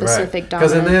that specific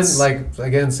Because dominance. and then like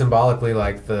again symbolically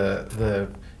like the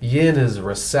yin is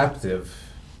receptive.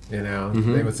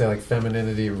 They would say like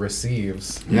femininity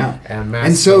receives. Yeah. And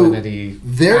And so masculinity.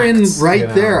 therein, acts, right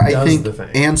there, I does think the thing.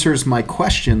 answers my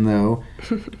question, though.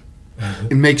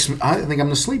 It makes me, I think I'm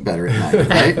gonna sleep better at night,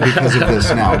 right? Because of this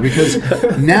now. Because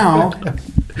now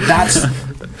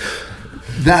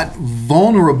that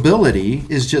vulnerability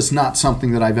is just not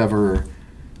something that I've ever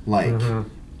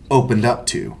opened up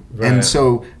to. Right. And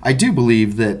so I do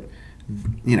believe that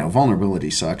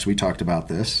vulnerability sucks. We talked about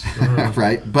this,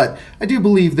 right? But I do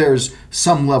believe there's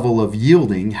some level of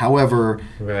yielding. However,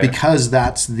 Right. because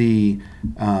that's the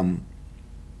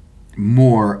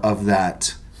more of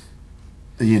that,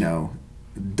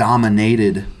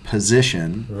 dominated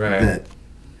position, Right. that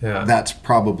Yeah. that's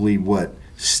probably what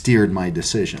steered my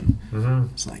decision.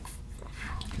 It's like,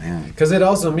 man. Because it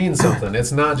also means something.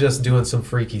 It's not just doing some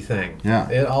freaky thing. Yeah.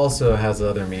 It also has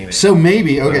other meanings. So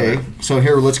maybe, okay, so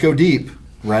here, let's go deep,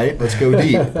 right? Let's go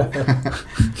deep.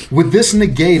 would this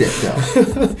negate it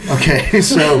though? Okay,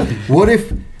 so what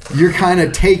if you're kind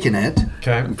of taking it,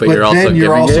 Okay. But you're also then you're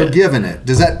giving also it. giving it?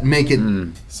 Does that make it?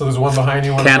 So there's one behind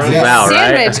you, one in Cancels front. out,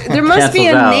 right? Sandwich. There must be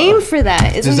a Cancels out. name for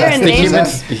that. Isn't Does there a that- name?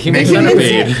 does that- Human Make it-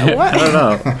 centipede. What? I don't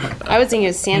know. I was thinking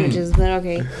of sandwiches, but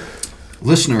okay.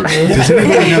 Listeners, does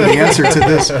anybody know the answer to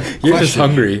this? You're just question?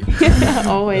 hungry.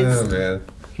 Always. Oh,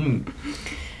 man.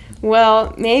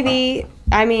 Well, maybe.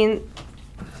 I mean,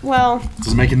 well,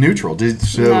 Does it make it neutral?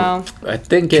 So, no. I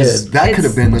think 'cause it that could have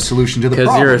It's- been the solution to the because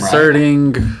problem, you're right?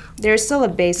 asserting. There's still a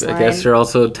baseline. I guess you're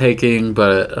also taking,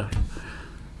 but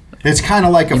It's kind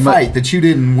of like a You might- fight that you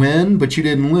didn't win, but you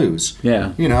didn't lose.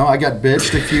 yeah. You know, I got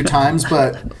bitched a few times,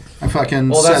 but I fucking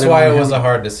Well, set that's it why on it was him. a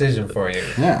hard decision for you.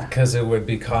 Yeah. Because it would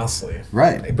be costly.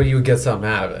 Right. But you would get something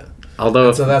out of it. Although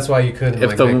And so that's why you couldn't if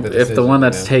like, the make the decision. if the one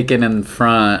that's yeah. taken in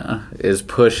front is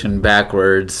pushing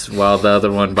backwards while the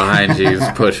other one behind you is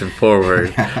pushing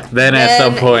forward, then at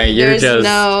some Then point you're there's just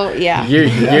no, yeah. you're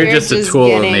just a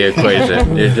tool in the getting-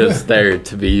 equation. You're just there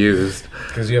to be used.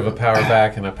 Because you have a power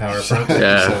back and a power front.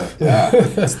 Yeah. Yeah,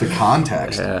 that's the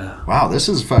context. Yeah. Wow, this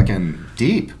is fucking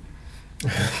deep.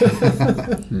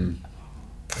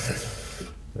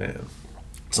 Man.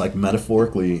 It's like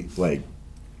metaphorically, like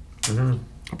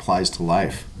applies to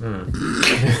life. That's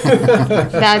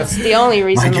the only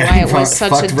reason Like why it getting was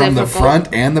such a fucked from the difficult. front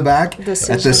and the back at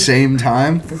decision. the same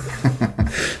time.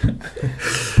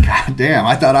 God damn,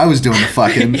 I thought I was doing the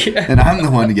fucking, and I'm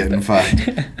the one getting fucked.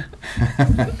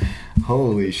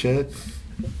 Holy shit.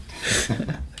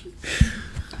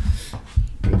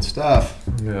 Good stuff.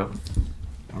 Yeah.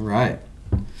 All right.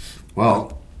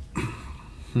 Well,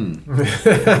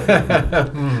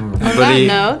 Anybody,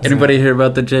 note- anybody hear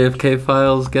about the JFK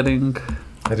files getting?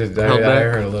 I Held I back?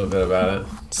 heard a little bit about it.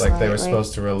 It's like they were Slightly.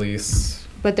 supposed to release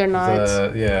But they're not.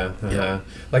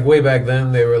 like way back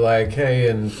then they were like, hey,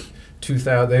 in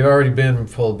 2000 they've already been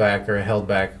pulled back or held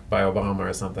back by Obama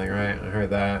or something, right? I heard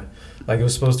that. Like it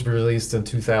was supposed to be released in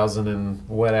 2000 and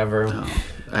whatever.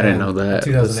 I didn't know that. It's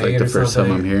 2008 like the or first time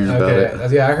something. I'm hearing about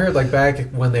it. Yeah, I heard like back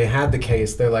when they had the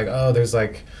case, they're like, oh, there's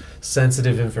like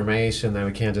sensitive information that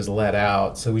we can't just let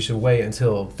out, so we should wait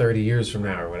until 30 years from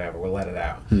now or whatever. We'll let it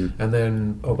out. And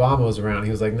then Obama was around.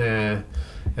 He was like, nah.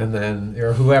 And then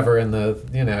or whoever in the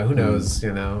who knows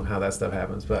how that stuff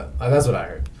happens, but that's what I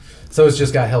heard. So it's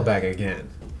just got held back again.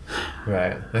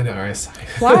 Right. I know. Right.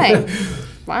 Why?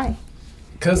 Why?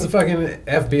 Because the fucking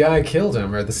FBI killed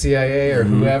him, or the CIA, or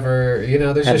whoever.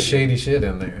 There's just shady shit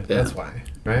in there. That's why,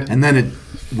 right? and then it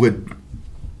would,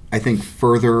 I think,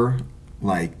 further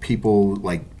like people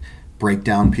like break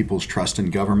down people's trust in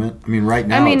government. I mean, right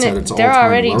now I mean, it's at its they're all-time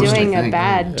already lowest, I doing a think.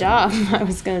 bad job. I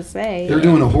was gonna say. They're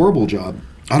doing a horrible job.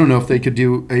 I don't know if they could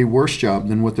do a worse job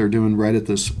than what they're doing right at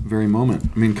this very moment.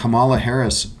 I mean, Kamala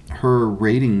Harris, her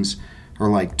ratings are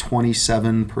like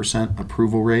 27%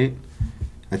 approval rate.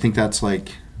 I think that's like,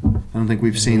 I don't think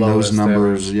we've seen those Lowest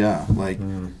numbers. ever. Yeah, like,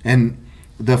 and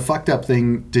the fucked up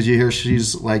thing. Did you hear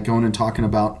she's like going and talking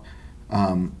about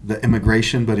the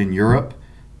immigration, but in Europe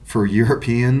for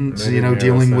Europeans, I didn't hear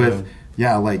dealing us with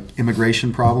like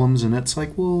immigration problems, and it's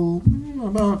like, well, how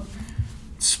about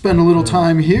spend a little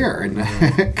time here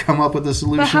and come up with a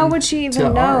solution. But how would she to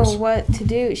even know ours. what to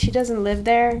do? She doesn't live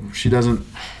there. She doesn't.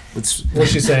 It's Was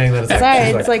she saying that it's like, Sorry,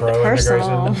 she's it's like pro-immigration?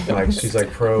 personal. Like she's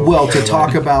like pro. well to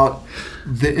talk about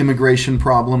the immigration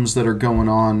problems that are going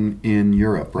on in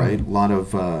Europe, right? A lot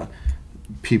of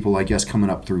people, I guess, coming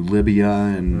up through Libya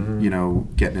and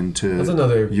getting into That's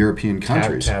another European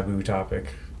countries. taboo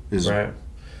topic, Is right?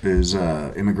 is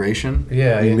immigration?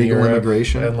 Yeah, in illegal Europe,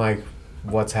 immigration. and like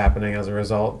what's happening as a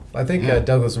result. I think Yeah.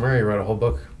 Douglas Murray wrote a whole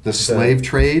book. The slave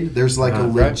trade. There's like a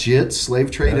right. legit slave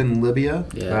trade Yeah. in Libya.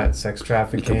 Yeah. Right, sex You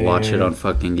trafficking. can watch it on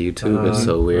fucking YouTube. It's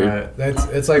so weird. Right.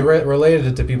 It's like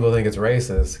related to people who think it's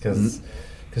racist because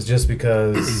just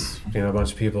because a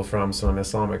bunch of people from some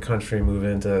Islamic country move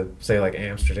into say like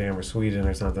Amsterdam or Sweden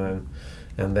or something,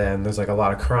 and then there's like a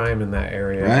lot of crime in that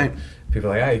area. Right. People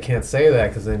are like, you can't say that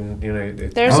because then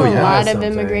There's Oh, a yeah. lot of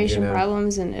something, immigration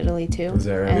problems in Italy too, Is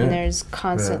there? and Yeah. there's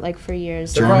constant Yeah. like for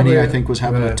years. There Germany, probably- I think, was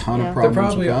having a right. ton Yeah. of There problems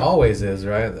probably with that. always is,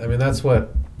 right? I mean, that's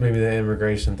what maybe the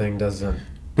immigration thing doesn't.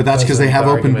 But that's because they doesn't- have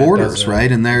the open argument borders, doesn't-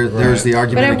 right? And there's Right. the But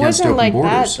argument it against wasn't open like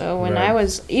borders. that though. When Right. I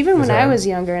was when that- I was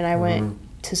younger and I went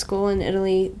to school in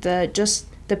Italy,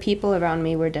 the people around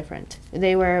me were different.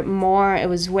 They were more. It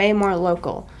was way more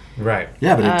local. Right.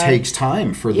 Yeah, but it takes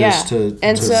time for this to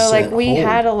and to so set like we hold.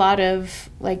 had a lot of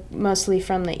like mostly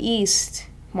from the east,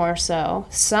 more so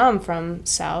some from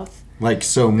south like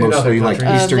so other mostly like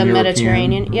countries. of Eastern the European.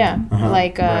 Mediterranean, yeah, Uh-huh.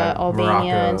 like Right. Albania Morocco,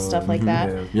 and stuff like that.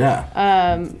 Yeah.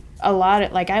 Yeah. a lot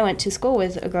of, like, I went to school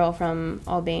with a girl from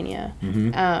Albania.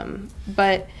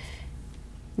 But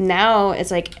now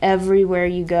it's like everywhere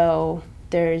you go,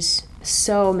 there's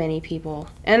so many people.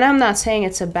 And I'm not saying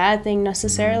it's a bad thing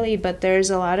necessarily, but there's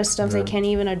a lot of stuff they can't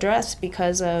even address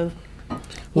because of,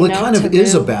 well, it kind of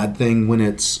is a bad thing when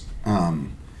it's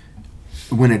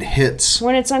when it hits,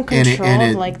 when it's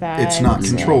uncontrolled like that. It's not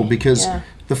controlled, because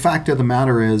the fact of the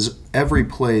matter is every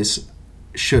place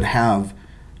should have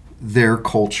their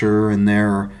culture and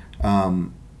their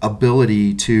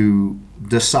ability to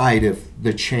decide if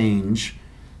the change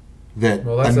that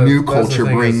a new culture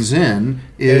brings in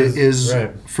is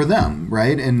right. for them,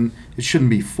 right? And it shouldn't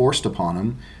be forced upon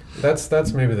them.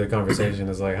 That's maybe the conversation,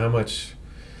 is like how much.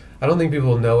 I don't think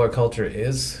people know what culture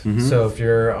is. So if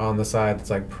you're on the side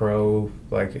that's like pro,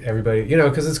 like everybody,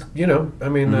 because it's, I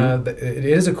mean, it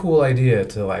is a cool idea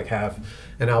to like have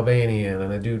an Albanian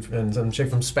and a dude and some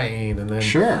chick from Spain, and then,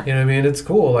 Sure. what I mean? It's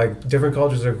cool. Like different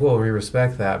cultures are cool. We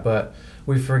respect that, but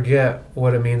we forget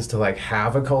what it means to like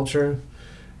have a culture,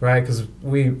 right? Because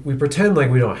we pretend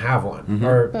like we don't have one,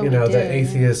 or But we the do.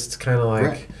 atheists kind of like.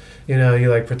 Right. You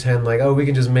like pretend like, oh, we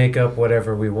can just make up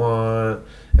whatever we want,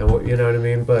 and you know what I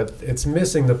mean? But it's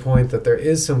missing the point that there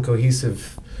is some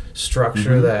cohesive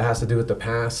structure that has to do with the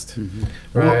past,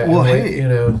 right? Well,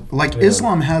 And, hey,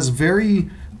 Islam has very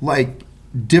like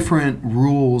different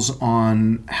rules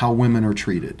on how women are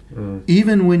treated.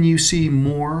 Even when you see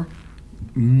more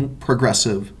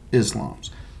progressive Islams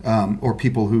or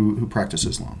people who practice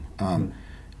Islam,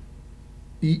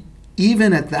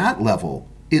 even at that level,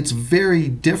 it's very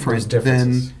different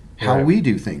than how Right. we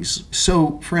do things.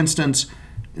 So, for instance,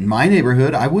 in my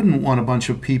neighborhood, I wouldn't want a bunch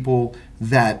of people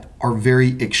that are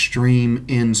very extreme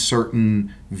in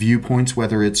certain viewpoints,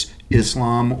 whether it's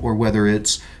Islam or whether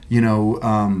it's,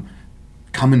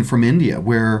 coming from India,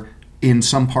 where in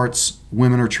some parts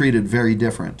women are treated very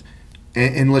different.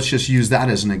 And let's just use that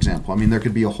as an example. I mean, there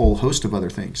could be a whole host of other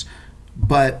things.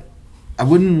 But I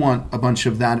wouldn't want a bunch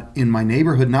of that in my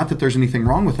neighborhood. Not that there's anything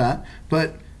wrong with that,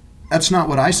 but that's not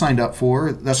what I signed up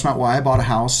for. That's not why I bought a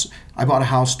house. I bought a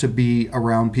house to be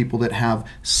around people that have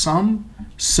some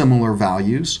similar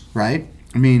values, right?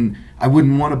 I mean, I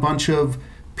wouldn't want a bunch of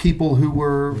people who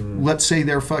were, let's say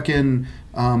they're fucking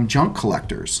junk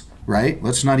collectors, right?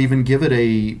 Let's not even give it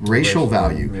a racial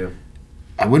value. Yeah.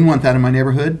 I wouldn't want that in my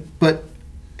neighborhood, but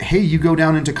hey, you go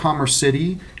down into Commerce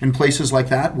City and places like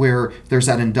that where there's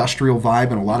that industrial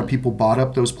vibe, and a lot of people bought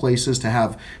up those places to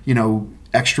have,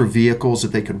 extra vehicles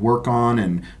that they could work on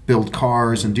and build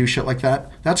cars and do shit like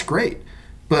that. That's great.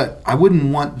 But I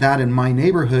wouldn't want that in my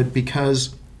neighborhood,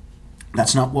 because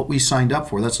that's not what we signed up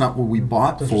for. That's not what we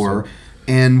bought for.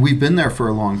 And we've been there for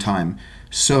a long time.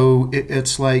 So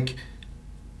it's like,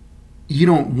 you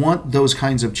don't want those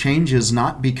kinds of changes,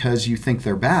 not because you think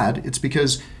they're bad. It's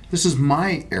because this is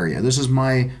my area. This is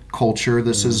my culture.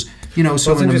 This is, so Well, it's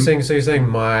interesting. So you're saying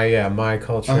my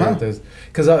culture.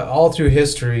 Because all through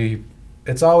history,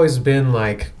 it's always been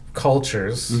like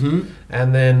cultures,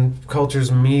 and then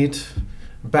cultures meet.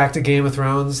 Back to Game of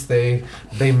Thrones, they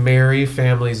marry,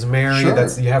 families marry. Sure.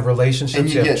 You have relationships,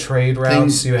 And you have trade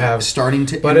routes, you have starting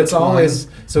to. But it's intertwine. always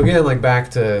so again, like back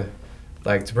to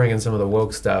bring in some of the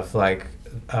woke stuff, like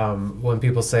when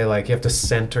people say like you have to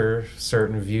center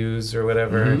certain views or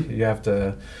whatever, you have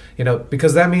to,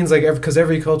 because that means like because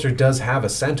every culture does have a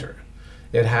center.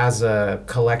 It has a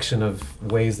collection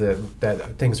of ways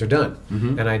that things are done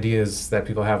and ideas that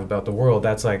people have about the world.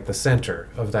 That's like the center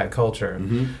of that culture,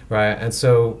 right? And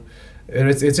so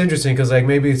it's interesting because like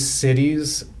maybe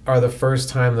cities are the first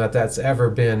time that's ever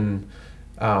been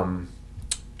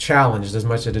challenged as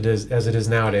much as it is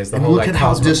nowadays. And look at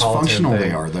how dysfunctional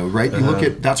they are, though, right? You look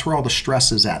at that's where all the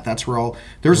stress is at. That's where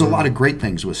there's a lot of great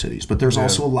things with cities, but there's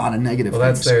also a lot of negative things. Well,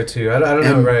 that's there too. I don't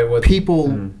know, right? What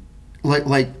people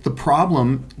like the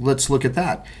problem? Let's look at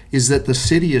that. Is that the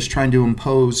city is trying to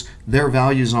impose their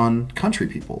values on country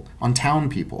people, on town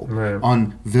people,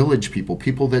 on village people,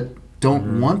 people that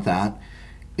don't want that,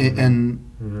 and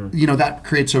that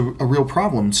creates a real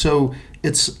problem. So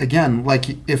it's again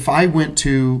like if I went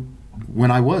to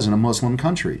when I was in a Muslim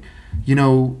country,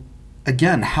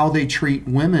 again how they treat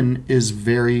women is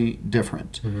very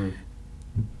different.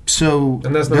 So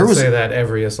and that's not to say that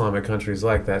every Islamic country is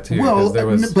like that too. Well,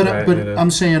 but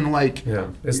I'm saying like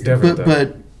it's different.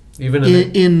 But even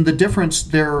in the difference,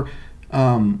 their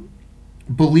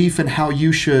belief in how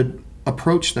you should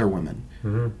approach their women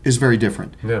is very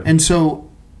different. Yeah. And so,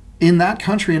 in that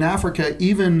country in Africa,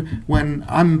 even when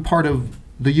I'm part of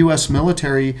the U.S.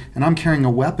 military and I'm carrying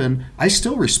a weapon, I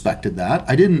still respected that.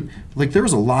 I didn't there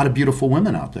was a lot of beautiful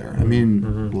women out there. I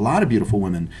mean, a lot of beautiful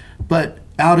women, but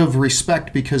out of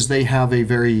respect because they have a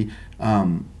very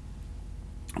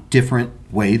different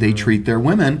way they treat their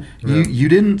women. You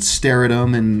didn't stare at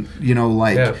them and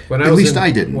like at least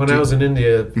I didn't. When I was in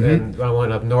India and I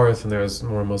went up north and there was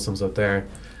more Muslims up there,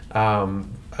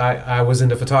 I was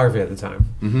into photography at the time,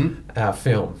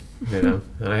 film,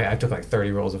 and I took like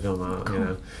 30 rolls of film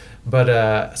out,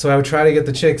 But so I would try to get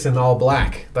the chicks in all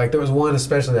black. Like there was one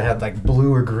especially that had like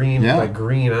blue or green, like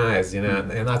green eyes,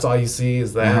 and that's all you see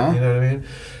is that, you know what I mean?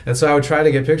 And so I would try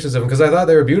to get pictures of them because I thought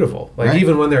they were beautiful. Like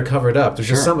even when they're covered up, there's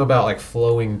just something about like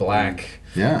flowing black.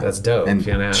 Yeah, that's dope. And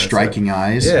striking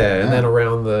eyes. Yeah, and then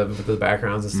around the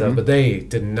backgrounds and stuff. But they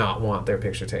did not want their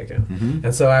picture taken.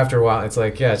 And so after a while, it's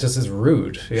like, it's just as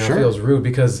rude. It feels rude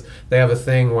because they have a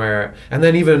thing where, and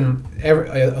then even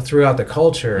throughout the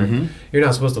culture, you're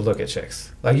not supposed to look at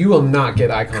chicks. Like you will not get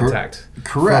eye contact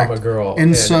from a girl.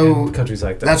 And so in countries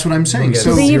like that. That's what I'm saying.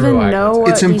 So they even know what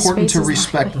it's these important to spaces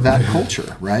respect are. that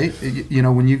culture, right?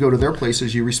 When you go to their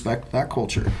places, you respect that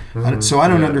culture. So I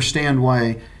don't understand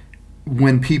why,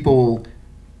 when people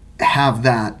have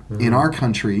that in our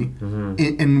country,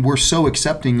 and we're so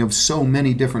accepting of so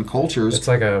many different cultures. It's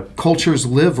like cultures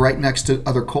live right next to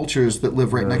other cultures that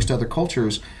live right next to other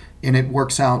cultures, and it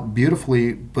works out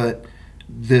beautifully. But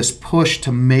this push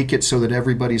to make it so that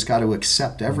everybody's got to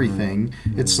accept everything,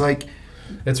 it's like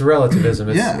it's relativism.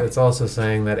 It's also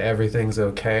saying that everything's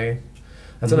okay.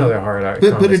 That's another hard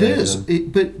conversation. But it is.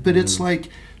 But it's like,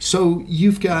 so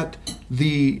you've got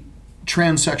the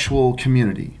transsexual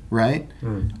community, right?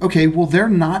 Okay, well, they're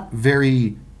not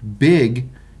very big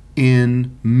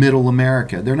in middle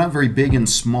America. They're not very big in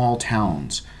small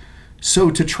towns. So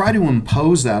to try to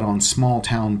impose that on small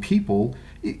town people,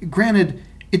 granted,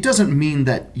 it doesn't mean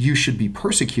that you should be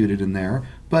persecuted in there,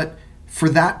 but for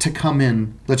that to come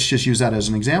in, let's just use that as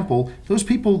an example, those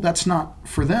people, that's not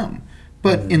for them.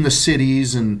 But in the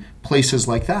cities and places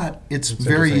like that, it's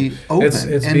very open.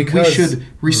 It's and we should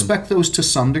respect those to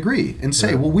some degree and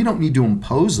say, well, we don't need to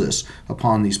impose this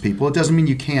upon these people. It doesn't mean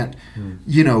you can't,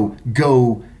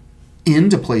 go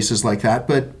into places like that.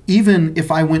 But even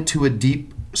if I went to a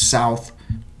deep south,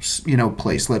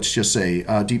 place, let's just say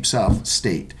a deep south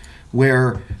state,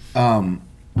 where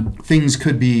things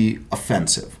could be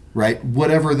offensive, right?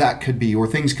 Whatever that could be, or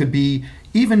things could be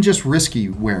even just risky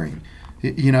wearing.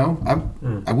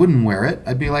 I wouldn't wear it.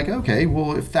 I'd be like, okay,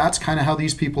 well, if that's kind of how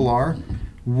these people are,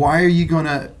 why are you going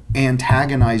to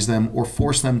antagonize them or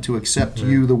force them to accept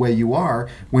you the way you are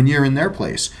when you're in their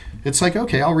place? It's like,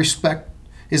 okay, I'll respect,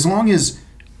 as long as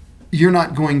you're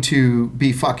not going to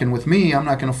be fucking with me, I'm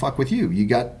not going to fuck with you. You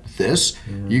got this.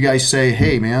 You guys say,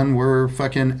 hey, man, we're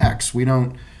fucking X. We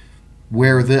don't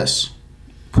wear this.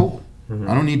 Cool.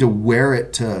 I don't need to wear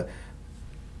it to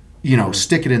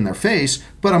stick it in their face,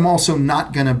 but I'm also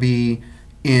not going to be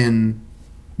in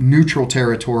neutral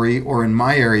territory or in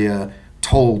my area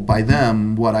told by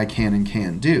them what I can and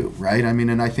can't do, right? I mean,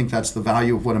 and I think that's the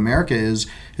value of what America is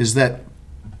that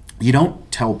you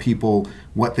don't tell people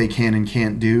what they can and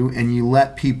can't do, and you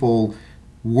let people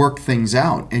work things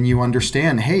out, and you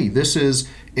understand, hey, this is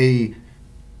a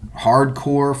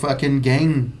hardcore fucking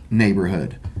gang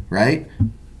neighborhood, right?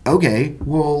 Okay,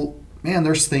 well, man,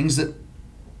 there's things that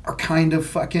are kind of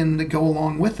fucking that go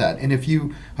along with that. And if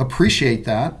you appreciate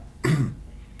that,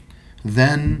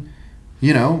 then,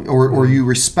 or you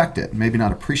respect it, maybe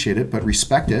not appreciate it, but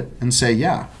respect it and say,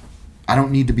 yeah, I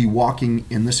don't need to be walking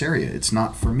in this area. It's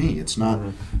not for me. It's not,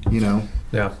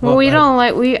 Yeah. Well,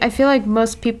 I feel like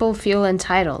most people feel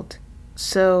entitled.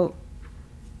 So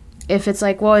if it's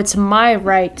like, well, it's my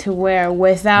right to wear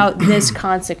without this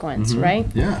consequence, right?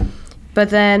 Yeah. But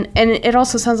then, and it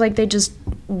also sounds like they just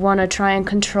want to try and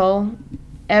control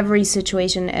every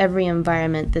situation, every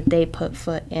environment that they put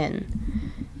foot in.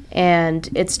 And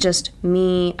it's just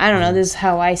me. I don't know. This is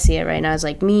how I see it right now. It's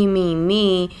like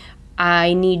me.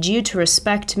 I need you to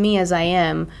respect me as I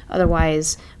am.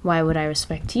 Otherwise, why would I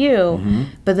respect you?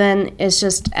 But then it's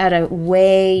just at a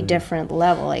way different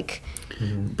level. Like,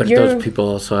 but those people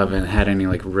also haven't had any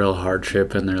like real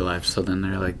hardship in their life. So then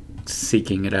they're like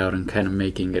seeking it out and kind of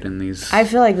making it in these. I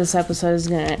feel like this episode is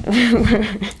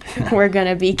we're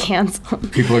gonna be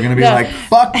canceled. People are gonna be like,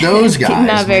 fuck those guys.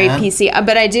 Not very man. PC,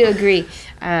 but I do agree.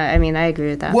 I agree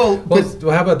with that. Well,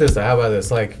 how about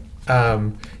this? Like,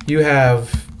 you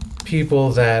have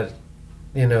people that,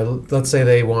 let's say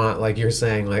they want, like you're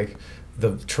saying, like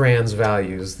the trans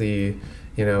values, the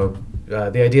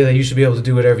idea that you should be able to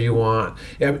do whatever you want.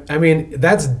 I mean,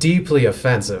 that's deeply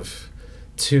offensive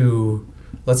to,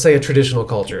 let's say, a traditional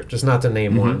culture, just not to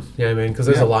name one. You know what I mean? Because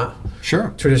there's a lot.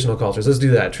 Sure. Traditional cultures. Let's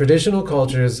do that. Traditional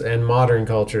cultures and modern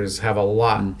cultures have a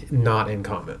lot not in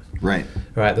common. Right.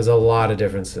 Right, there's a lot of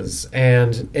differences.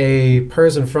 And a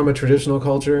person from a traditional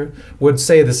culture would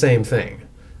say the same thing.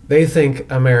 They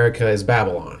think America is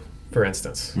Babylon, for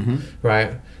instance.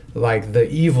 Right? Like the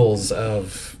evils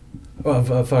of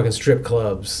fucking strip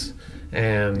clubs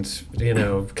and,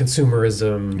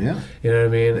 consumerism. Yeah. You know what I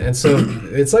mean? And so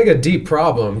it's like a deep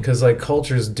problem because like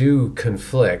cultures do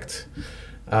conflict.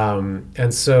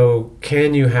 And so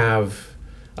can you have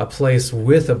a place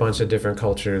with a bunch of different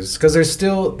cultures? Because there's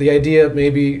still the idea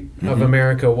maybe of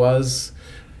America was,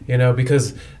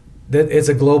 because it's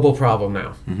a global problem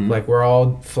now. Like we're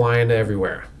all flying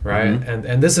everywhere, right?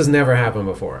 And this has never happened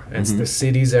before. And the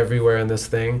cities everywhere in this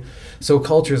thing. So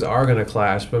cultures are going to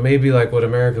clash, but maybe like what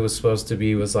America was supposed to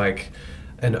be was like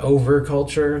an over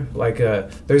culture. Like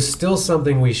there's still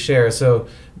something we share. So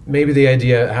maybe the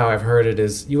idea, how I've heard it,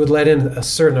 is you would let in a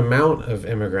certain amount of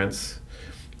immigrants,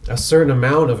 a certain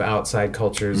amount of outside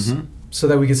cultures, so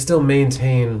that we could still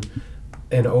maintain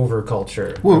an over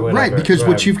culture. Well, right, because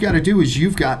what you've got to do is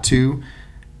you've got to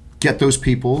get those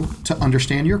people to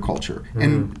understand your culture.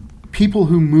 And people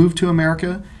who move to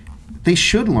America, they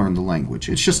should learn the language.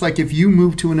 It's just like if you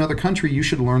move to another country, you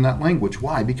should learn that language.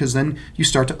 Why? Because then you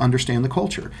start to understand the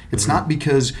culture. It's not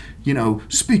because,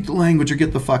 speak the language or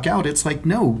get the fuck out. It's like,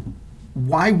 no,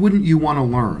 why wouldn't you want to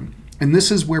learn? And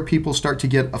this is where people start to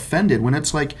get offended when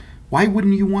it's like, why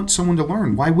wouldn't you want someone to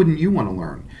learn? Why wouldn't you want to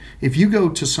learn? If you go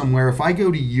to somewhere, if I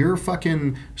go to your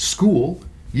fucking school,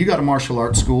 you got a martial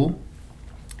arts school,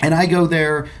 and I go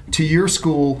there to your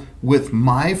school with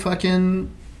my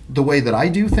fucking, the way that I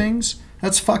do things,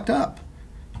 that's fucked up.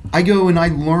 I go and I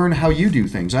learn how you do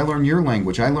things. I learn your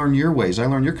language. I learn your ways. I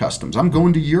learn your customs. I'm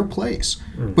going to your place.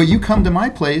 But you come to my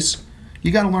place,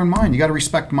 you got to learn mine. You got to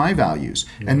respect my values.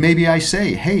 And maybe I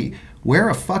say, hey, wear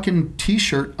a fucking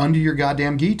t-shirt under your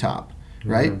goddamn gi top,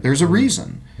 right? There's a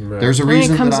reason. There's a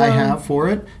reason that I have for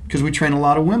it, because we train a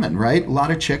lot of women, right? A lot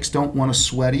of chicks don't want a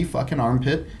sweaty fucking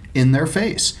armpit in their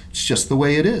face. It's just the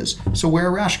way it is. So wear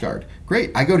a rash guard.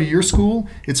 Great. I go to your school.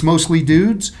 It's mostly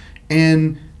dudes,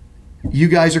 and you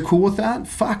guys are cool with that?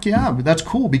 Fuck yeah, but that's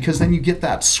cool, because then you get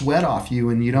that sweat off you,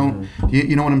 and you don't,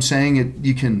 you know what I'm saying?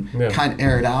 You can kind of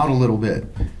air it out a little bit.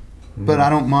 But I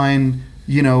don't mind,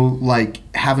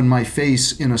 like having my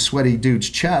face in a sweaty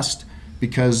dude's chest,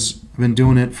 because I've been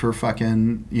doing it for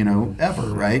fucking, ever,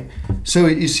 right? So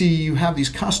you see, you have these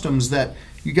customs that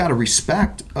you got to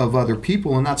respect of other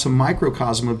people, and that's a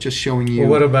microcosm of just showing you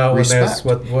what about respect.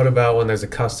 What about when there's a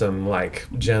custom like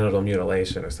genital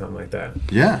mutilation or something like that?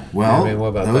 Yeah, well, what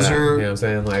about those that? are. You know what I'm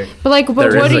saying? Like, But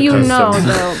There what is do a you custom. know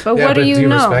though? But yeah, what do but you do you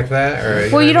know? respect that? Or,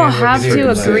 Well, you know don't what I have mean? What do to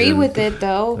you agree say? with it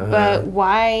though. But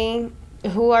why?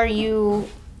 Who are you?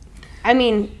 I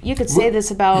mean, you could say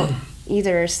this about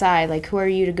either side. Like, who are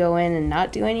you to go in and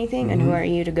not do anything, and who are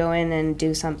you to go in and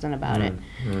do something about it?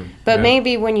 But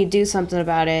maybe when you do something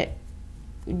about it,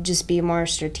 just be more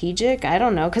strategic. I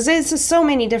don't know, because it's just so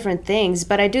many different things.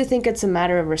 But I do think it's a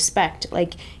matter of respect.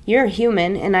 Like, you're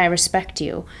human, and I respect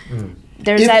you.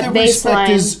 There's If that the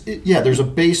respect baseline. there's a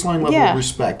baseline level of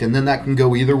respect, and then that can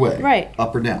go either way, Right.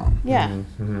 up or down. Yeah.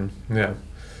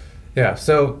 Yeah.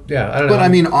 So I don't know. But I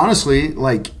mean, honestly,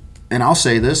 like, and I'll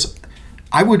say this,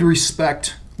 I would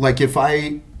respect, like, if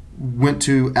I went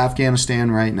to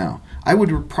Afghanistan right now, I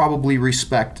would probably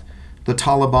respect the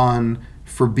Taliban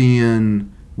for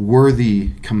being worthy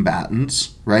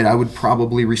combatants, right? I would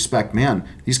probably respect, man,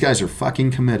 these guys are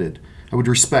fucking committed. I would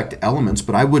respect elements,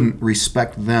 but I wouldn't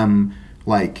respect them,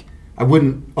 like, I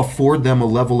wouldn't afford them a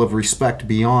level of respect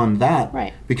beyond that.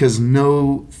 Right. Because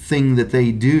no thing that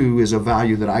they do is a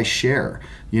value that I share.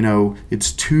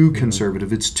 It's too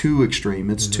conservative, it's too extreme,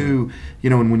 it's too,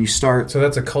 and when you start... So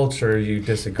that's a culture you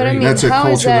disagree But I mean, with. That's a how is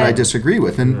culture that I that- disagree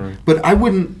with. But I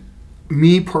wouldn't,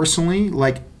 me personally,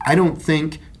 like, I don't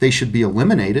think they should be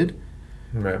eliminated.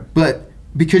 Right. But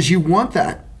because you want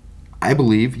that, I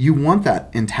believe, you want that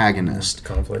antagonist.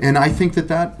 Conflict. And I think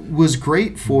that was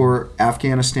great for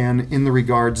Afghanistan in the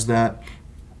regards that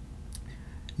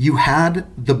you had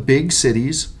the big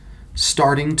cities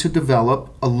starting to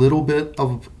develop a little bit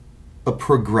of a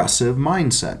progressive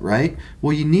mindset, right?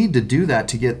 Well, you need to do that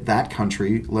to get that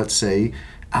country, let's say,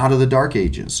 out of the dark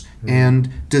ages. And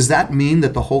does that mean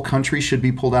that the whole country should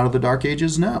be pulled out of the dark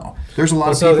ages? No. There's a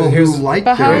lot of people who like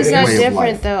But how their is that way of different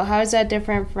life. though? How is that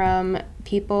different from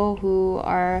people who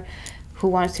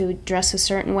want to dress a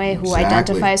certain way, who Exactly.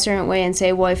 identify a certain way, and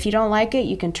say, well, if you don't like it,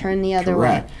 you can turn the other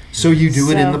Correct. way. So you do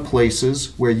it in So- the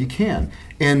places where you can.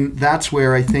 And that's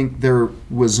where I think there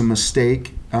was a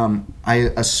mistake.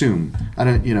 I assume, I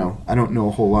don't know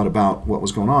a whole lot about what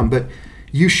was going on, but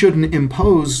you shouldn't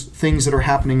impose things that are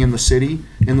happening in the city,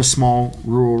 in the small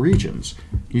rural regions.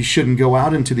 You shouldn't go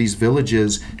out into these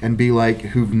villages and be like,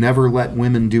 who've never let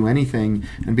women do anything,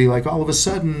 and be like, all of a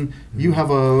sudden, you have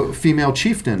a female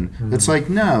chieftain. It's like,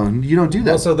 no, you don't do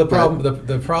that. Well, so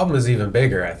the problem is even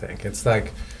bigger, I think. It's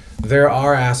like there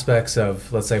are aspects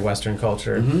of, let's say, Western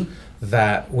culture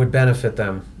that would benefit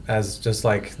them as just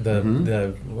like the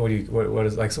what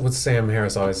is like what's Sam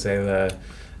Harris always say,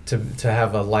 to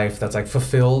have a life that's like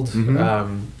fulfilled,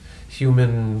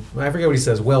 human, I forget what he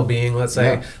says, well-being, let's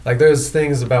say. Yeah. Like there's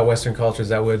things about Western cultures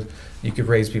that you could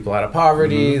raise people out of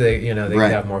poverty, they could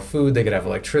have more food, they could have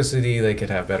electricity, they could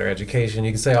have better education,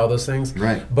 you could say all those things.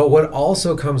 Right. But what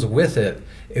also comes with it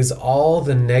is all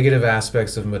the negative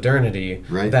aspects of modernity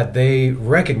that they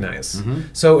recognize.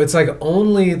 So it's like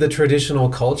only the traditional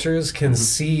cultures can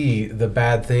see the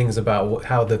bad things about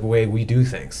how the way we do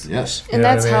things. Yes. And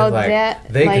that's how Like, that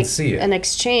they like can see it. an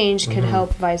exchange could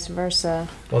help vice versa.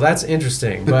 Well, that's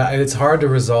interesting, but it's hard to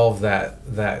resolve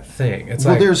that thing. It's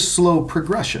Well, like there's slow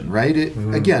progression, right?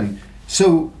 Again,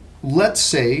 so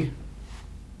let's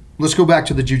go back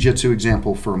to the jiu-jitsu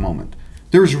example for a moment.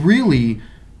 There's really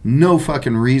no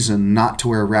fucking reason not to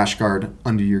wear a rash guard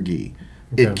under your gi.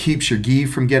 Okay. It keeps your gi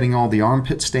from getting all the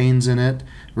armpit stains in it,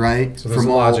 right? So there's a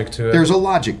logic to it. There's a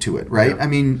logic to it, right? Yeah. I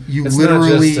mean, you It's not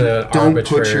literally just a don't put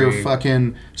your arbitrary-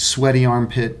 fucking sweaty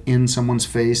armpit in someone's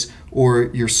face, or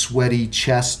your sweaty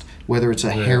chest, whether it's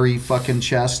a hairy fucking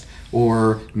chest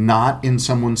or not, in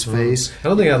someone's face. I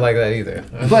don't think I'd like that either.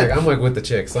 I'm like with the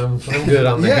chicks. I'm good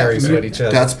on the hairy, sweaty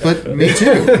chest. But me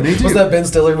too. Me too. What's that Ben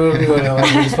Stiller movie when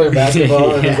he's playing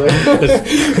basketball? And he's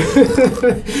like,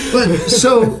 But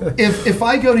so if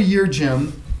I go to your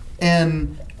gym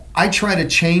and I try to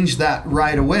change that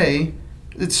right away,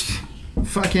 it's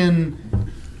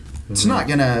not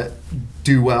gonna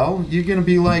do well. You're gonna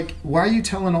be like, why are you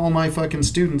telling all my fucking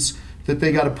students that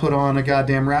they got to put on a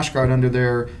goddamn rash guard under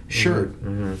their shirt?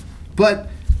 But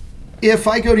if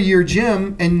I go to your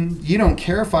gym and you don't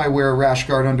care if I wear a rash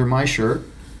guard under my shirt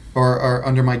or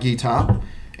under my gi top,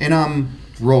 and I'm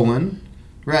rolling,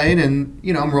 right? And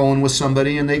I'm rolling with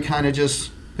somebody, and they kind of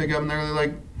just pick up and they're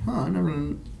like, "Huh,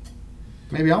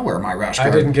 maybe I'll wear my rash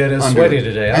guard." I didn't get as under sweaty it."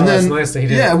 today. And That's then, nice that he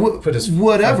didn't put his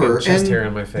whatever fucking chest and hair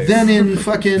on my face. Then in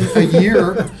fucking a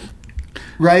year,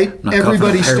 right? Not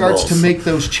Everybody coughing starts to hairballs. make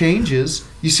those changes.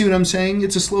 You see what I'm saying?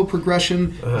 It's a slow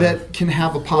progression that can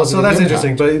have a Well, positive so that's impact.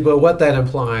 interesting. But what that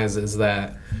implies is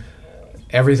that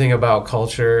everything about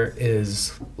culture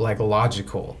is like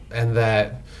logical, and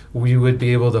that we would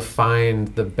be able to find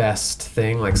the best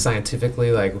thing, like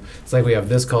scientifically. Like it's like we have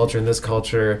this culture and this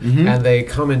culture, and they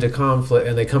come into conflict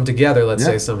and they come together. Let's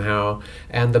say somehow,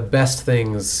 and the best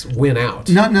things win out.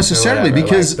 Not necessarily, or whatever.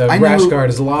 because like the I rash know- guard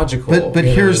is logical. But you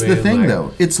know here's what I the mean? thing, Like,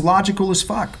 though. It's logical as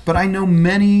fuck. But I know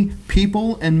many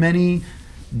people and many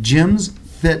gyms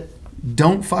that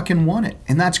don't fucking want it.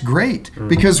 And that's great.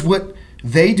 Because what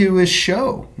they do is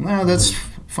show. Well, that's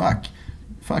fuck.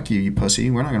 Fuck you, you pussy.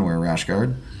 We're not going to wear a rash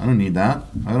guard. I don't need that.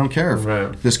 I don't care if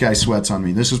Right. this guy sweats on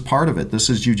me. This is part of it. This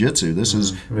is jiu-jitsu. This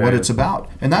is what Right. it's about.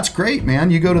 And that's great, man.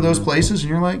 You go to those places and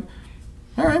you're like,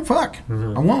 all right, fuck.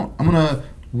 I won't. I'm going to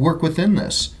work within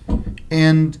this.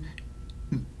 And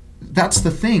that's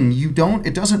the thing.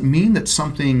 It doesn't mean that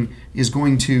something is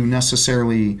going to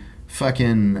necessarily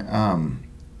fucking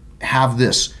have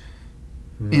this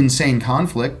insane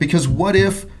conflict, because what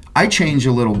if I change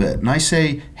a little bit and I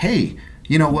say, hey,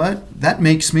 you know what? That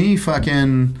makes me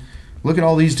fucking look at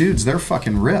all these dudes. They're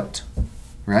fucking ripped,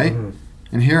 right?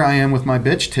 And here I am with my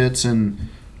bitch tits and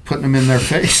putting them in their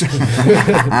face.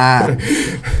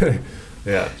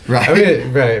 yeah. Right. I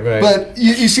mean, right. But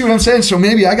you see what I'm saying? So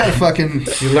maybe I got to fucking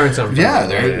you learn something. from yeah,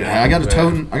 it. I got to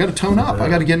tone. I got to tone up. I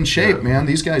got to get in shape, man.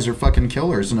 These guys are fucking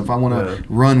killers, and if I want to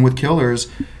run with killers,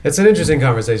 It's an interesting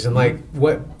conversation. Like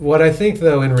what I think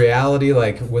though, in reality,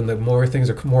 like when the more things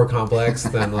are more complex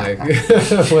than like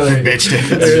whether and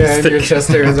your chest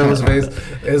hair in someone's face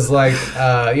is like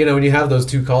when you have those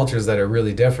two cultures that are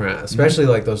really different, especially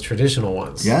like those traditional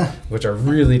ones, which are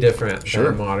really different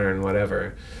than modern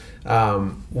whatever.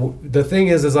 The thing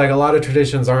is like a lot of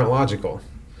traditions aren't logical.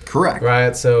 correct,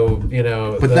 Right, so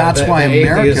But that's why the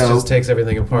atheist America just takes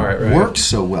everything apart. Right? works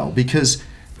so well, because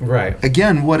Right.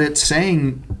 again, what it's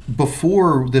saying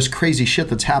before this crazy shit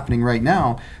that's happening right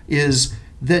now is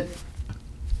that,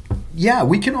 yeah,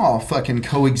 we can all fucking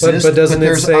coexist, But doesn't it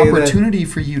there's say that- opportunity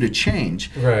for you to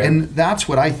change. Right. And that's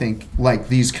what I think, like,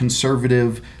 these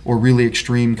conservative or really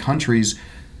extreme countries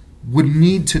would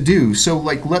need to do. So,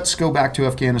 like, let's go back to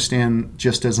Afghanistan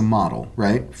just as a model,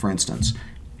 right? For instance.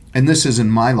 And this is in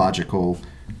my logical,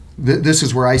 this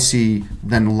is where I see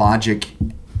then logic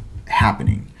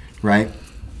happening, right?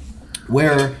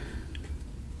 Where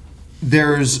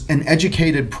there's an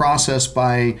educated process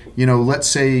by, let's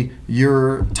say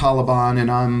you're Taliban and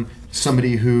I'm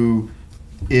somebody who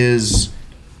is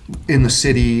in the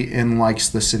city and likes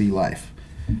the city life.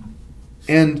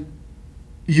 And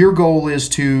your goal is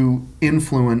to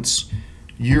influence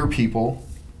your people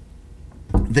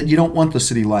that you don't want the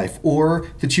city life, or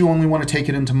that you only want to take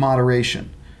it into moderation.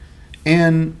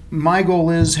 And my goal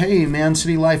is, hey man,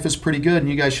 city life is pretty good and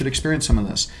you guys should experience some of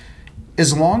this.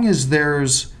 As long as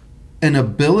there's an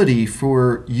ability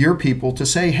for your people to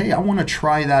say, hey, I want to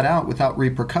try that out without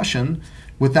repercussion,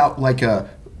 without like a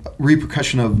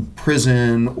repercussion of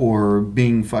prison or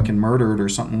being fucking murdered or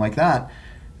something like that,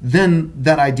 then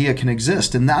that idea can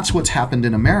exist. And that's what's happened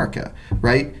in America,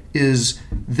 right? Is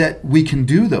that we can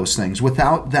do those things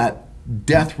without that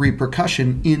death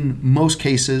repercussion in most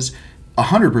cases,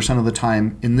 100% of the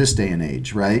time in this day and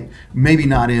age, right? Maybe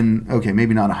not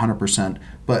 100%,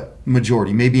 but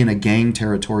majority. Maybe in a gang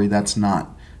territory, that's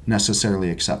not necessarily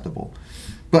acceptable.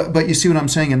 But you see what I'm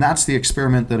saying? And that's the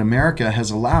experiment that America has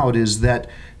allowed, is that,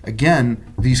 again,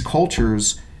 these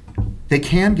cultures, they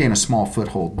can gain a small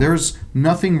foothold. There's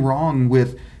nothing wrong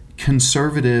with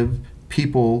conservative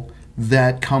people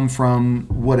that come from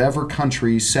whatever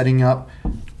country setting up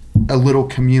a little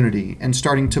community and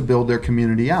starting to build their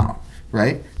community out,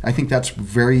 right? I think that's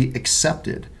very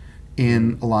accepted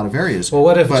in a lot of areas. Well,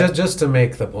 what if, just to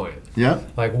make the point, yeah,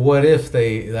 like what if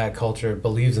that culture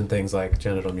believes in things like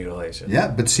genital mutilation? Yeah,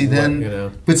 but see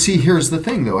then, but see, here's the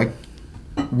thing though,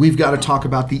 we've got to talk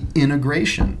about the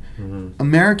integration. Mm-hmm.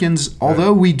 Americans,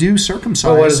 although we do circumcise,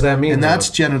 well, what does that mean? And that's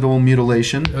genital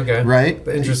mutilation, okay, right?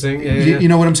 Interesting. Yeah, you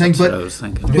know what I'm saying? That's what I was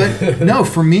thinking. But no,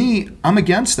 for me, I'm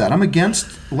against that. I'm against,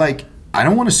 I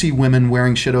don't want to see women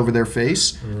wearing shit over their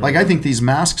face. Mm-hmm. I think these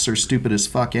masks are stupid as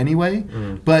fuck anyway.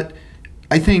 Mm-hmm. But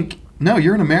I think, no,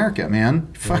 you're in America, man.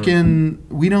 Mm-hmm. Fucking,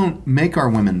 we don't make our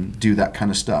women do that kind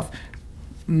of stuff.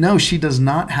 No, she does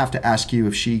not have to ask you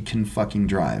if she can fucking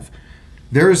drive.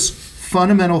 There's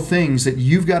fundamental things that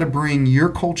you've got to bring your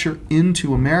culture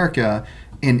into America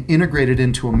and integrate it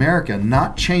into America,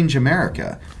 not change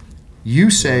America. You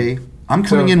say, I'm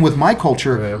coming in with my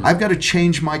culture. I've got to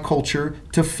change my culture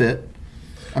to fit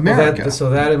America. Well, so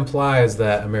that implies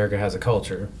that America has a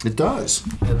culture. It does.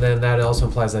 And then that also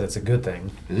implies that it's a good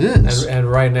thing. It is. And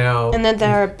right now... And that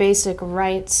there are basic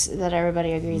rights that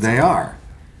everybody agrees on. They are.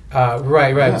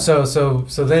 Right. Yeah. So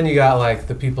then you got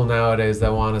the people nowadays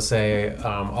that want to say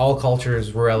all culture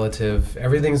is relative,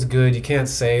 everything's good. You can't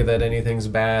say that anything's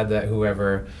bad. That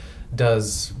whoever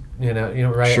does,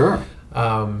 right? Sure.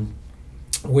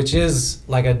 Which is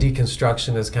like a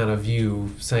deconstructionist kind of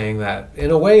view, saying that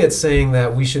in a way it's saying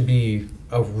that we should be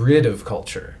rid of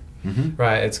culture. Mm-hmm.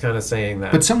 Right, it's kind of saying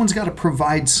that. But someone's got to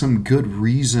provide some good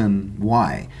reason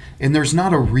why. And there's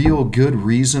not a real good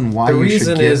reason why you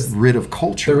should get rid of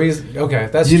culture. Okay,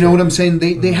 that's true. You know what I'm saying?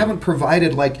 They mm-hmm. haven't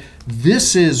provided,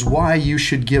 this is why you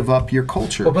should give up your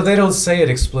culture. Well, but they don't say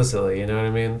it explicitly, you know what I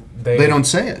mean? They don't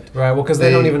say it. Right, well, because they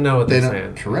don't even know what they're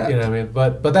saying. Correct. You know what I mean?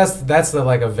 But that's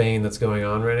a vein that's going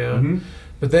on right now. Mm-hmm.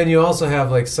 But then you also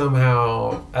have,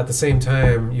 somehow, at the same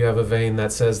time, you have a vein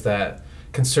that says that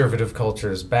conservative culture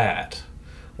is bad,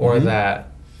 or mm-hmm. that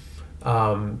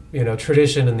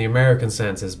tradition in the American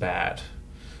sense is bad,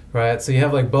 right? So you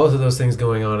have both of those things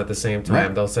going on at the same time.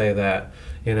 Right. They'll say that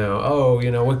you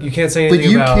can't say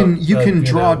anything about. But you can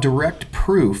draw direct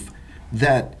proof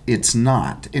that it's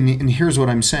not. And here's what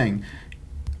I'm saying.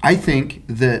 I think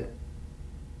that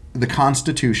the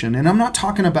Constitution, and I'm not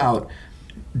talking about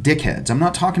dickheads. I'm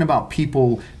not talking about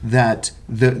people that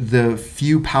the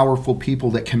few powerful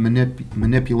people that can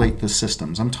manipulate the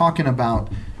systems. I'm talking about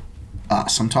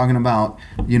us. I'm talking about,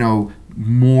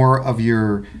 more of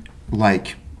your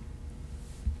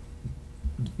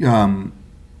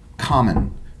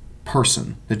common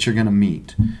person that you're going to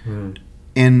meet. Mm-hmm.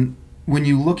 And when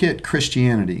you look at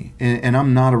Christianity, and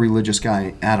I'm not a religious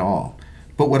guy at all,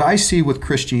 but what I see with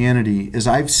Christianity is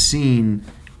I've seen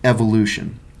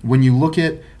evolution. When you look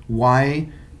at why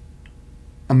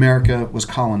America was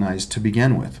colonized to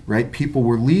begin with, right? People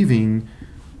were leaving,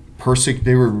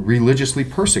 they were religiously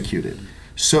persecuted.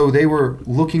 So they were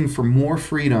looking for more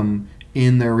freedom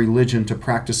in their religion to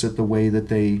practice it the way that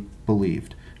they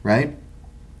believed, right?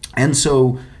 And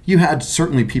so you had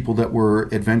certainly people that were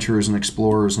adventurers and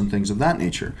explorers and things of that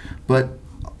nature. But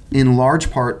in large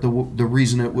part, the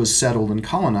reason it was settled and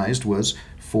colonized was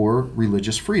for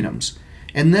religious freedoms.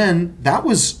 And then that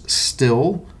was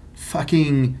still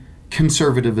fucking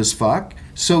conservative as fuck.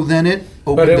 So then it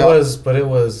opened up. But it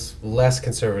was less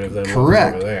conservative than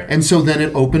correct. What was over there. And so then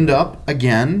it opened up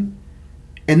again,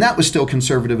 And that was still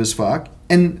conservative as fuck.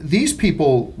 And these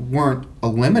people weren't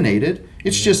eliminated.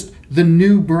 It's just the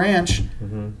new branch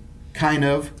kind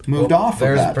of moved off of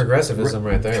that. There's progressivism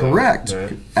right there. Correct.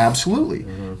 Right. Absolutely.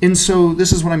 And so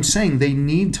this is what I'm saying. They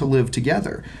need to live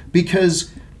together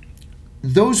because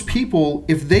those people,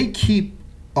 if they keep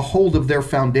a hold of their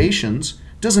foundations,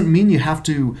 doesn't mean you have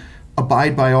to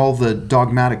abide by all the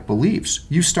dogmatic beliefs.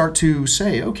 You start to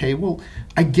say, okay, well,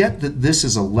 I get that this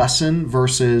is a lesson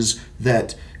versus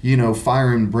that,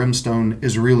 fire and brimstone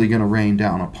is really going to rain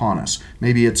down upon us.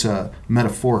 Maybe it's a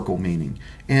metaphorical meaning.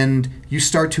 And you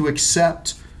start to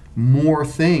accept more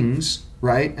things,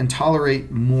 right? And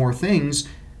tolerate more things,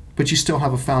 but you still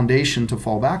have a foundation to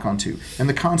fall back onto. And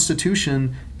the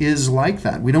Constitution is like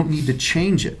that. We don't need to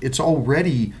change it. It's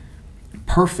already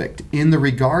perfect in the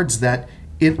regards that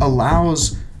it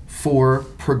allows for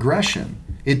progression.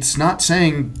 It's not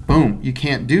saying, boom, you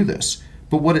can't do this.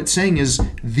 But what it's saying is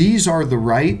these are the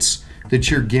rights that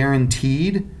you're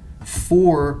guaranteed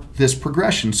for this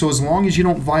progression. So as long as you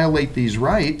don't violate these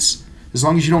rights, as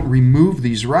long as you don't remove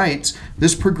these rights,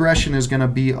 this progression is going to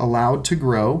be allowed to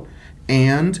grow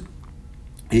and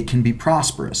it can be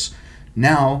prosperous.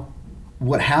 Now,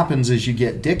 what happens is you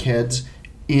get dickheads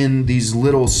in these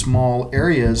little small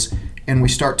areas and we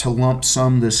start to lump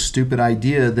this stupid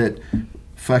idea that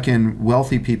fucking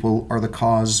wealthy people are the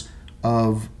cause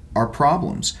of our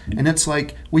problems. And it's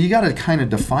like, well, you got to kind of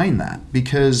define that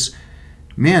because,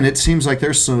 man, it seems like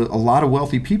there's a lot of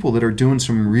wealthy people that are doing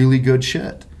some really good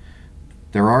shit.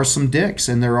 There are some dicks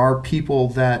and there are people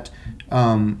that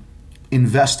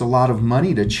invest a lot of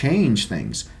money to change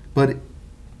things. But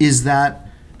is that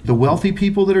the wealthy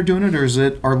people that are doing it, or is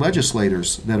it our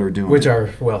legislators that are doing Which it? are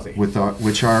wealthy.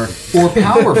 Which are or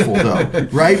powerful, though,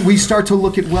 right? We start to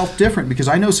look at wealth different because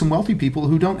I know some wealthy people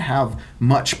who don't have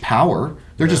much power.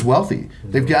 They're just wealthy.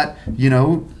 They've got,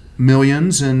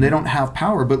 millions and they don't have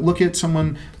power. But look at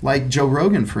someone like Joe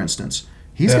Rogan, for instance.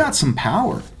 He's got some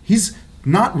power. He's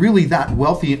not really that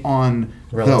wealthy on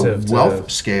Relative the wealth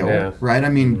scale, right? I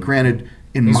mean, granted,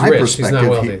 in He's my rich. perspective, He's not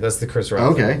wealthy. That's the Chris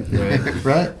Rock. Okay,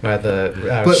 Right. right.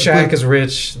 Shaq is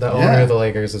rich. The owner of the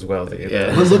Lakers is wealthy.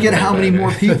 Yeah. But look at how many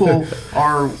more people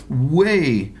are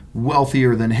way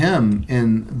wealthier than him,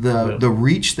 and the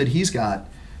reach that he's got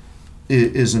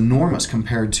is enormous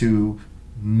compared to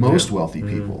most wealthy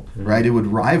people, right? It would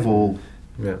rival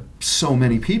so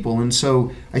many people. And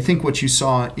so I think what you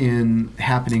saw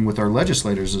happening with our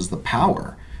legislators is the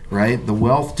power, right? The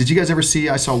wealth. Did you guys ever see,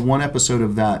 I saw one episode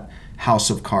of that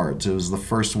House of Cards. It was the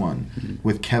first one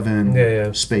with Kevin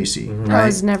Spacey, right? I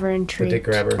was never The intrigued. dick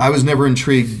grabber. I was never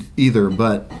intrigued either,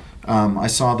 but I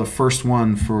saw the first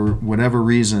one for whatever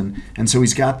reason. And so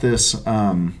he's got this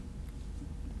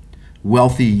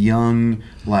wealthy, young,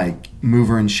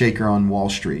 mover and shaker on Wall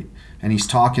Street. And he's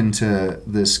talking to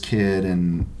this kid,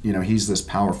 and, he's this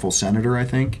powerful senator, I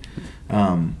think.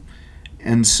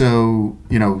 And so,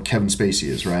 Kevin Spacey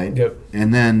is, right? Yep.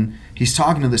 And then he's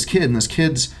talking to this kid, and this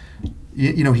kid's,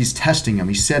 he's testing him.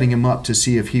 He's setting him up to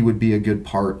see if he would be a good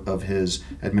part of his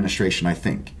administration, I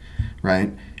think,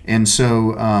 right? And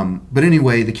so, but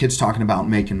anyway, the kid's talking about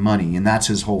making money, and that's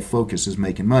his whole focus, is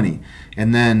making money.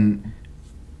 And then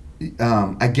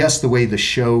I guess the way the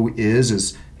show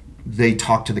is they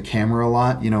talk to the camera a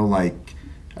lot,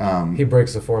 He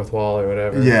breaks the fourth wall or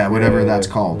whatever. Yeah, whatever that's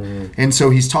called. And so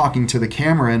he's talking to the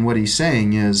camera, and what he's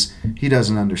saying is he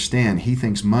doesn't understand. He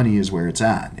thinks money is where it's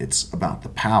at. It's about the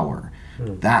power.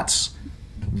 That's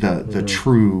the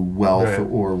true wealth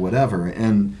or whatever.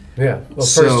 And yeah. Well,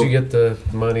 first you get the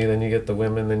money, then you get the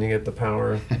women, then you get the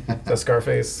power. That's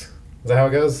Scarface. Is that how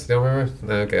it goes? Don't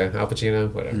remember? Okay. Al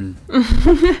Pacino, whatever.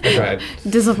 I tried.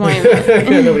 Disappointment.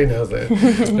 Nobody knows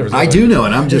that. I do know it.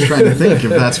 I'm just trying to think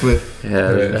if that's what.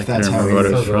 I that's can how remember he what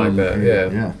is. it was Something like from. that. Yeah.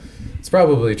 Yeah. It's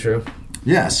probably true.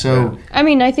 Yeah. So. I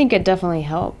mean, I think it definitely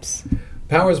helps.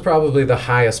 Power is probably the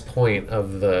highest point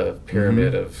of the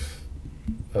pyramid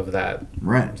of that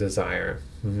Right. desire.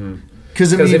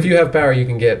 Because if you have power, you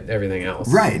can get everything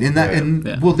else. Right, and that,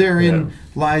 Yeah. well, therein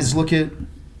lies. Look at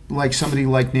somebody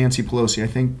like Nancy Pelosi. I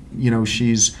think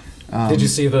she's. Did you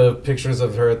see the pictures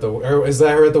of her at the? Or is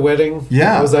that her at the wedding?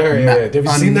 Yeah. Was that her? Yeah. Have you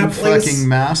seen that place? Fucking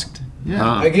masked.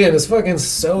 Yeah. Again, it's fucking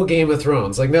so Game of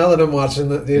Thrones. Like, now that I'm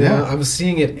watching I'm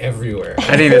seeing it everywhere.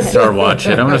 I need to start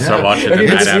watching. I'm gonna start watching Have the you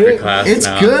night seen after it? class. It's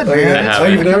now. good, Oh, man. yeah. I haven't.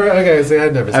 Oh, you've never? Okay, see,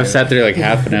 I've never seen I've sat it. through like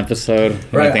half an episode.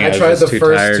 Right, think I was tried just the too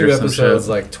first tired two or some episodes shit.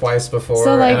 like twice before,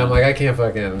 So, like, and I'm like, I can't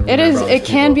fucking. It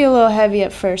can be a little heavy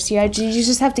at first. You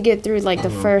just have to get through like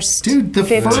the first Dude, the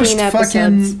 15 first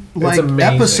episodes. fucking amazing.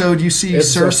 episode you see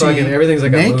It's Cersei fucking everything's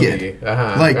like naked. a movie.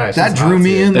 Like Right, that she's drew hot,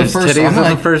 me too. in the There's first. titties I'm in the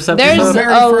like, first There's episode.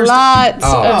 very a first lot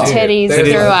lot of dude. titties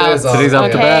Titties throughout. is all- Titties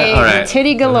off the bat? Okay, All right.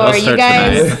 titty I'll galore. You start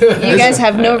guys, tonight. you guys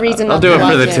have no reason I'll not do to it for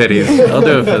watch the titties. I'll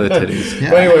do it for the titties. Yeah.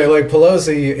 But anyway, like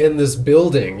Pelosi in this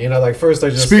building, you know, like first I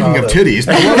just Speaking saw of the- titties,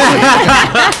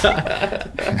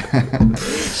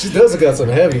 she does got some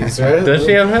heavies, right? Does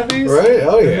she have heavies? Right?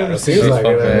 Oh yeah, it seems She's like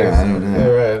it. fucking- Yeah, I don't know. Yeah,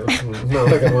 right. Not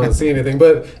like I want to see anything,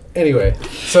 but anyway.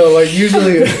 So like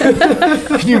usually,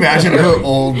 can you imagine her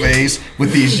old base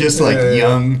with these just like Yeah.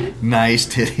 young, nice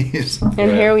titties?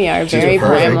 And here we are, very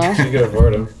primal. She could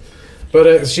afford them.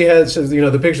 But she had, you know,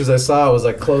 the pictures I saw was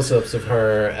like close-ups of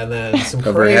her, and then some Of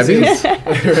her crazy, heavies?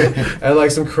 and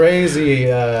like some crazy,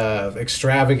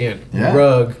 extravagant Yeah.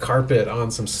 rug carpet on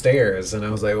some stairs, and I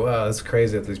was like, wow, that's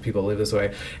crazy that these people live this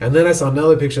way. And then I saw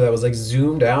another picture that was like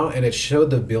zoomed out, and it showed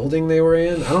the building they were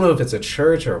in. I don't know if it's a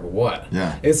church or what.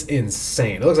 Yeah. It's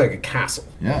insane. It looks like a castle.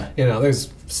 Yeah. You know, there's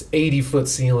 80-foot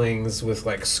ceilings with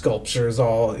like sculptures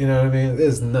all, you know what I mean? It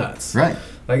is nuts. Right.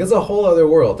 Like it's a whole other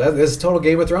world. That is total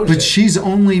Game of Thrones. But shit. she's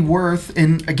only worth,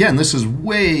 and again, this is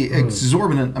way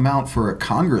exorbitant amount for a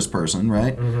congressperson,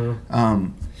 right?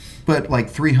 But like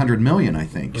 300 million, I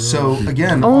think. So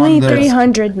again, Only on the,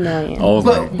 300 million. Only.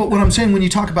 But what I'm saying, when you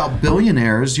talk about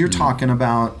billionaires, you're talking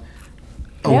about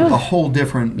Yeah. a whole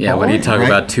different. Yeah, when you ballgame, talk right?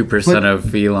 about 2%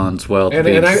 of Elon's wealth And-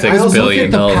 being and I $6 also Look billion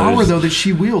at the power dollars. though that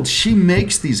she wields. She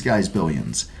makes these guys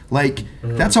billions. Like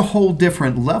that's a whole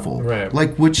different level. Right.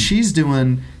 Like what she's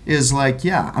doing is like,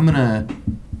 yeah, I'm gonna.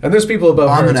 And there's people above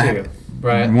I'm her gonna too,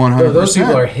 right? 100%. Those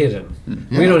people are hidden.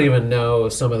 Yeah. We don't even know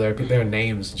some of their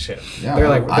names and shit. Yeah, they're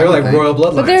like I would think. royal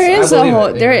bloodlines. But there is I a believe whole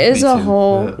it, there you know? is a too.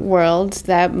 whole Yeah. world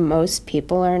that most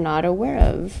people are not aware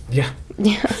of. Yeah.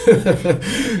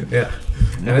 Yeah.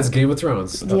 And it's Game of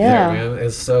Thrones up Yeah. there, man.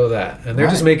 It's so that. And they're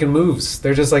just Right. making moves.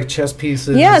 They're just like chess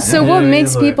pieces. Yeah, so You know what I mean?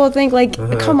 makes Like- people think like,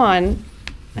 come on,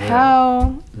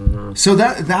 how? So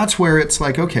that's where it's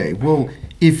like, okay, well,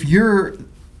 if you're,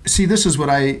 see, this is what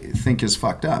I think is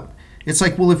fucked up. It's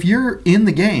like, well, if you're in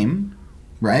the game,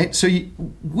 right? So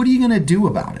what are you going to do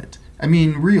about it? I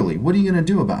mean, really, what are you going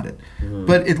to do about it?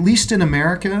 But at least in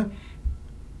America,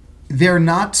 they're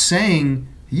not saying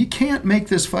you can't make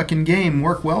this fucking game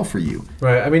work well for you.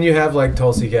 Right. I mean, you have like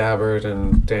Tulsi Gabbard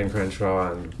and Dan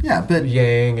Crenshaw and Yeah, but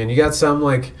Yang, and you got some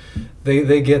like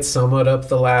they get somewhat up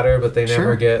the ladder, but they never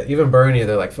Sure. get. Even Bernie,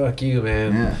 they're like, "Fuck you,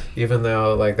 man." Yeah. Even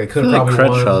though like they could I have feel like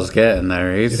probably Crenshaw's won. getting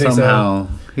there. He's You think so? somehow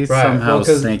Right. somehow Well,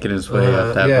 'cause- sneaking his way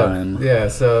up that yeah, vine. Yeah,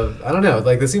 so I don't know.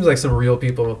 Like, there seems like some real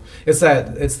people. It's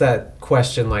that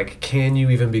question. Like, can you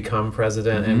even become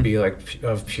president and be like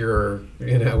of pure,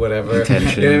 whatever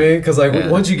Intention. You know what I mean? Because like Yeah.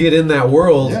 once you get in that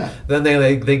world, Yeah. then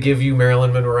they give you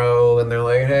Marilyn Monroe, and they're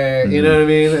like, hey, you know what I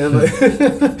mean? And like,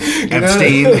 you know?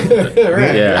 Epstein.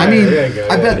 Right. Yeah. I mean, There you go,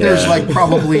 I bet yeah. there's Yeah. like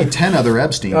probably 10 other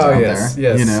Epsteins Oh out yes,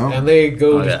 there. yes. You know? And they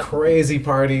go Oh, to yeah. crazy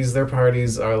parties. Their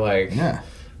parties are like Yeah.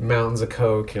 mountains of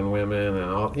coke and women and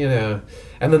all,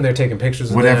 and then they're taking pictures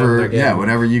of Whatever, them. They're getting-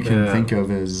 whatever you can yeah. think of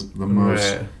as the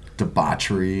most Right.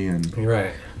 debauchery and.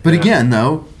 Right. But Yeah. again,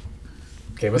 though,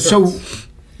 Game of so Thrones.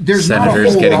 there's Senators not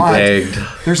a whole getting lot. pegged.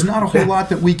 There's not a whole lot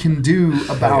that we can do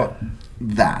about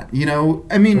that.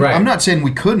 I mean, Right. I'm not saying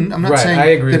we couldn't. I'm not Right, saying I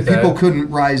agree that with people that. couldn't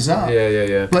rise up.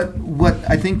 Yeah. But what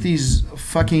I think these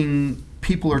fucking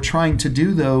people are trying to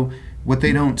do, though, what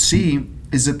they don't see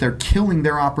is that they're killing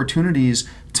their opportunities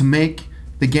to make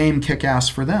the game kick ass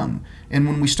for them. And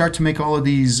when we start to make all of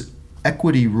these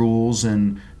equity rules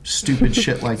and stupid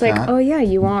shit like It's like, that, oh yeah,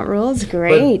 you want rules?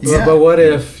 Great. Yeah. But what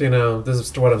if, this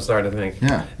is what I'm starting to think.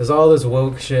 Yeah. Is all this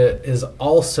woke shit is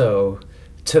also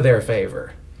to their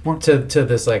favor. What? To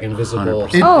this like invisible.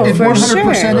 100%. It, Oh, it for 100%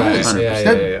 sure. is. Right. Yeah,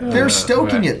 That- yeah, yeah. They're Yeah.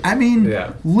 stoking Right. it. I mean,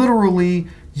 Yeah. literally,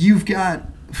 you've got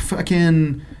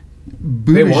fucking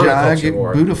They want a culture Buttigieg,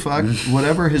 war. Budafuck,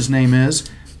 whatever his name is,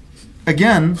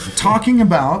 again, talking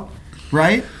about,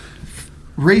 right,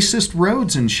 racist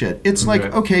roads and shit. It's like,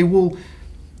 Right. okay, well,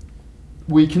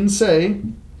 we can say,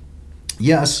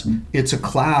 yes, it's a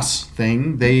class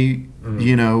thing. They,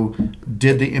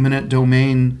 did the eminent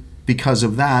domain because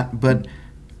of that, but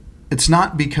it's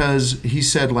not because he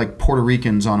said like Puerto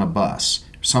Ricans on a bus,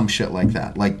 some shit like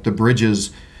that. Like the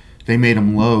bridges, they made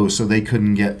them low so they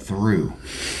couldn't get through.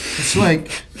 It's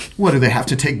like, what, do they have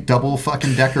to take double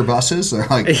fucking decker buses? They're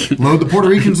like, load the Puerto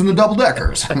Ricans in the double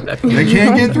deckers. They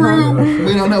can't get through.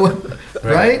 We don't know what,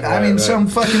 right? I mean, right. some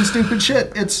fucking stupid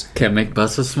shit. It's, Can't make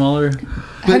buses smaller.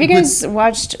 Have you guys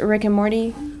watched Rick and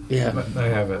Morty? Yeah. I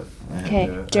haven't. Okay,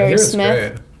 Yeah. I Jerry hear it's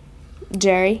Smith. great.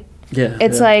 Jerry. Yeah.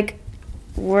 It's yeah. like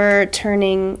we're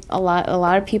turning a lot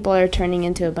of people are turning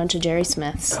into a bunch of Jerry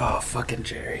Smiths. Oh, fucking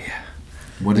Jerry.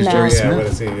 what is No. Jerry Yeah, what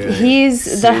Smith? is he? Yeah. He's the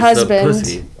He's the husband.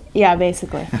 pussy. Yeah,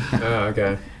 basically. Oh,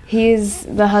 okay. He's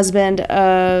the husband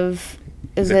of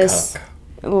this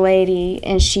lady,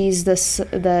 and she's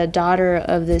the daughter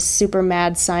of this super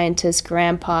mad scientist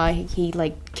grandpa. He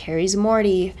like carries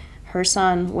Morty, her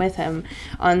son, with him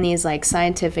on these like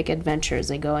scientific adventures.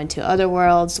 They go into other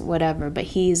worlds, whatever, but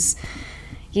he's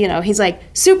like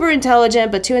super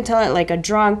intelligent, but too intelligent, like a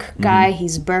drunk guy.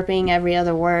 He's burping every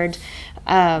other word.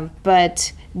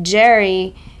 But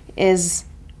Jerry is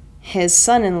his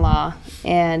son-in-law,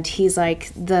 and he's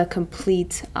like the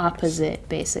complete opposite,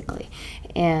 basically.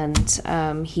 And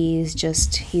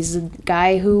he's a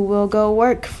guy who will go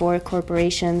work for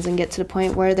corporations and get to the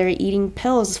point where they're eating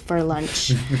pills for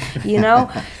lunch,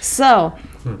 So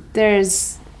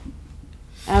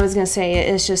I was going to say,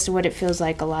 it's just what it feels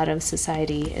like a lot of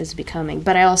society is becoming.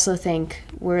 But I also think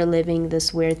we're living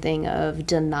this weird thing of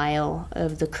denial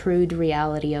of the crude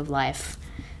reality of life.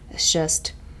 It's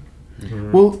just,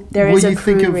 there is a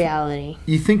crude reality.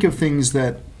 You think of things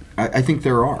that I think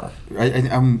there are.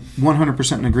 I'm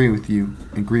 100% in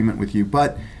agreement with you.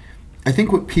 But I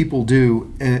think what people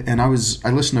do, and I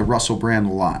listen to Russell Brand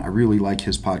a lot. I really like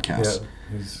his podcast.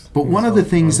 Yeah, but one of the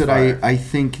things that I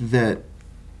think that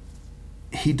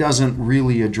he doesn't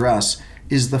really address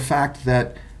is the fact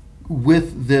that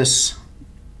with this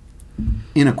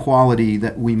inequality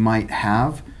that we might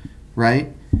have,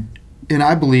 right? And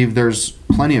I believe there's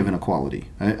plenty of inequality.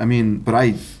 But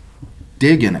I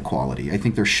dig inequality. I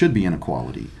think there should be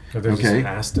inequality. There just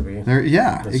has to be.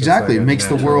 Exactly. Like it makes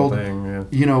the world,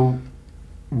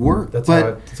 work. That's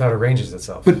how it arranges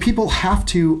itself. But people have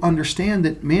to understand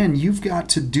that, man, you've got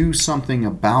to do something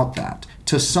about that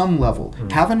to some level. Mm-hmm.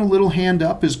 Having a little hand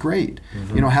up is great.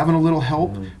 Mm-hmm. Having a little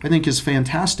help, I think, is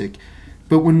fantastic.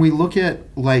 But when we look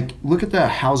at the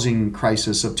housing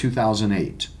crisis of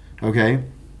 2008, okay?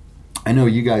 I know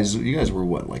you guys were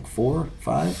what, like 4,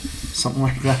 5, something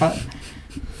like that.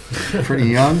 Pretty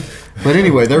young, but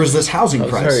anyway, there was this housing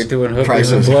crisis. Sorry, doing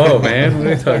hookers and blow, man. What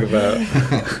are you talking about?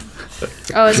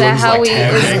 Oh, is that how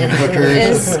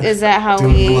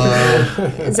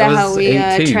we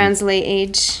translate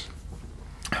age?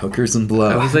 Hookers and blow.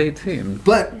 I was 18.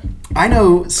 But I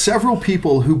know several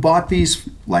people who bought these,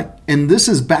 and this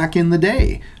is back in the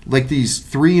day, like these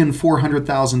 $300,000 and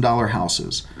 $400,000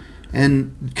 houses,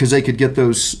 and because they could get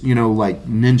those, like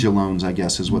ninja loans, I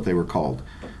guess is what they were called,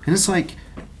 and it's like.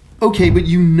 Okay, but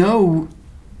in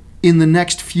the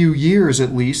next few years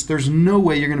at least, there's no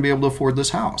way you're going to be able to afford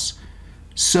this house.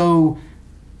 So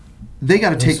they got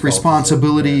to take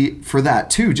responsibility for that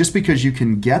too. Just because you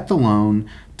can get the loan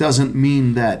doesn't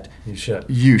mean that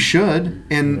you should.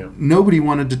 And nobody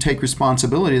wanted to take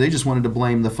responsibility. They just wanted to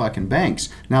blame the fucking banks.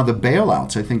 Now the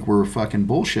bailouts, I think, were fucking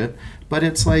bullshit. But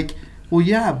it's like, well,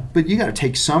 yeah, but you got to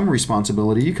take some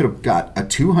responsibility. You could have got a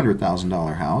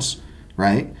 $200,000 house,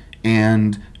 right?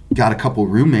 And got a couple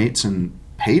roommates and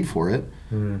paid for it.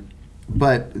 Mm.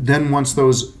 But then once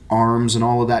those arms and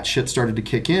all of that shit started to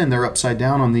kick in, they're upside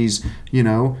down on these,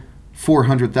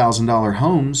 $400,000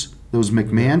 homes, those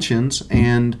McMansions,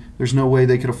 and there's no way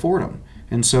they could afford them.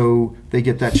 And so they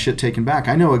get that shit taken back.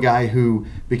 I know a guy who,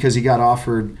 because he got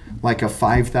offered like a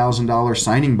 $5,000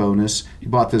 signing bonus, he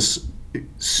bought this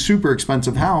super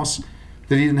expensive house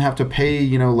that he didn't have to pay,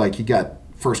 he got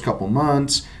first couple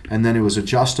months, and then it was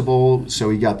adjustable, so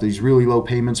he got these really low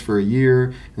payments for a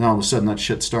year, and all of a sudden that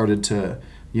shit started to,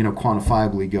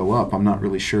 quantifiably go up. I'm not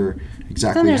really sure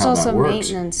exactly how that works. Then there's also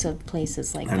maintenance of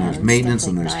places like that. And there's maintenance,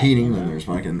 and there's heating, and there's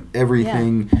fucking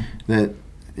everything that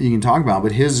you can talk about.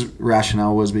 But his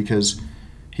rationale was because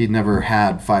he'd never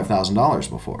had $5,000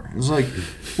 before. It was like,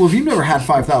 well, if you've never had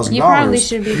 $5,000, you probably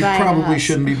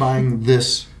shouldn't be buying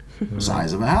this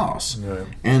size of a house. Right.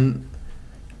 And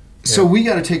so we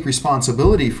got to take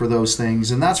responsibility for those things,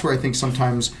 and that's where I think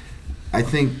sometimes,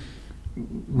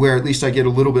 where at least I get a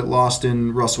little bit lost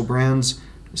in Russell Brand's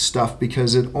stuff,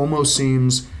 because it almost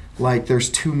seems like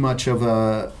there's too much of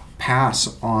a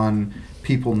pass on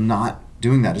people not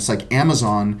doing that. It's like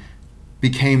Amazon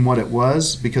became what it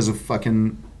was because of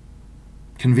fucking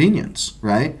convenience,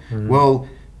 right? Mm-hmm. Well,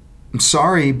 I'm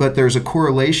sorry, but there's a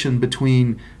correlation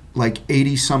between like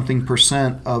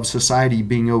 80-something% of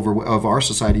society of our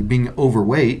society being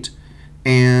overweight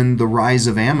and the rise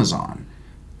of Amazon.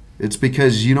 It's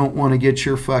because you don't want to get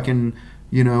your fucking,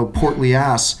 portly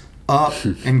ass up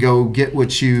and go get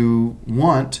what you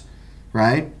want,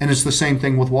 right? And it's the same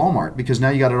thing with Walmart, because now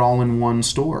you got it all in one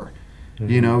store.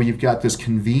 Mm-hmm. You've got this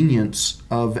convenience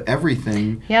of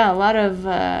everything. Yeah, a lot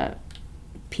of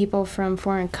people from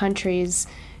foreign countries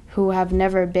who have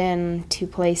never been to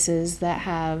places that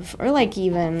have, or like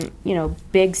even,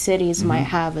 big cities might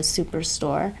have a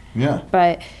superstore. Yeah.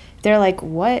 But they're like,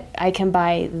 what? I can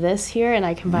buy this here, and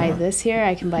I can buy Yeah. this here,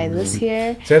 I can buy this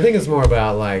here. So I think it's more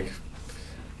about like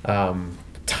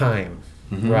time,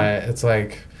 Mm-hmm. right? It's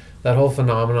like that whole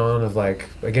phenomenon of like,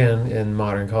 again, in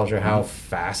modern culture, how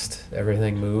fast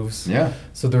everything moves. Yeah.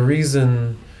 So the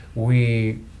reason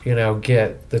we,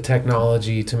 get the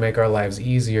technology to make our lives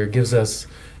easier gives us,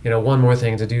 one more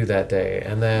thing to do that day.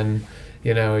 And then,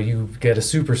 you get a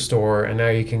superstore, and now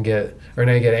you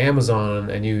get Amazon,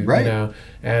 and Right.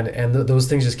 those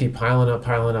things just keep piling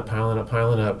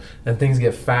up, and things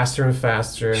get faster and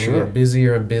faster, and we Sure. get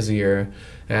busier and busier.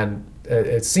 And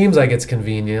it seems like it's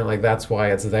convenient, like that's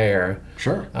why it's there.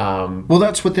 Sure. Um, Well,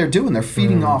 that's what they're doing. They're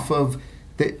feeding off of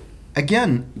the.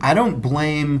 Again, I don't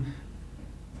blame,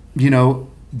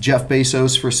 Jeff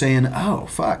Bezos for saying, "Oh,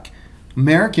 fuck,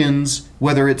 Americans."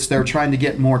 Whether it's they're trying to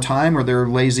get more time or they're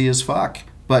lazy as fuck,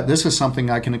 but this is something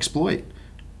I can exploit.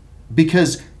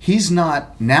 Because he's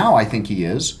not now. I think he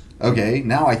is. Okay,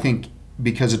 now I think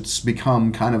because it's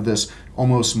become kind of this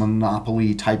almost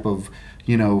monopoly type of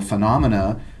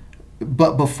phenomena.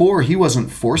 But before, he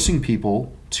wasn't forcing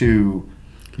people to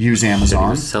use Shit, he Amazon.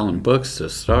 was selling books to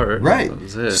start. Right. That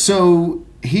was it. So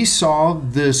he saw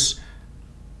this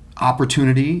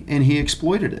opportunity and he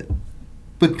exploited it.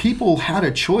 But people had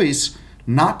a choice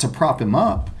not to prop him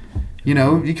up. You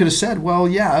could have said, "Well,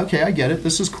 yeah, okay, I get it.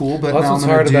 This is cool, but That's now I'm what's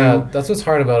going hard to do." about that's what's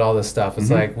hard about all this stuff. It's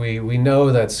Mhm. like we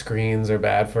know that screens are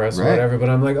bad for us or Right. whatever, but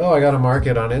I'm like, oh, I got to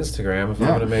market on Instagram if I'm Yeah.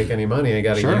 going to make any money. I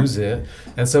got to Sure. use it,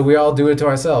 and so we all do it to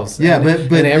ourselves. Yeah, and, but and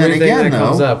then everything again, that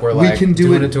comes though, up, we're we like can do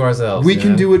doing it- it to ourselves. We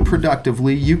can do it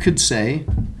productively. You could say,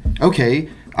 "Okay,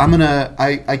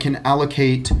 I can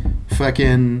allocate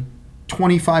fucking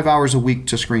 25 hours a week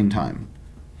to screen time."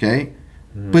 Okay?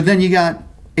 But then you got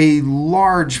a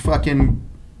large fucking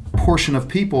portion of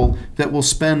people that will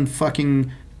spend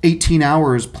fucking 18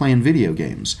 hours playing video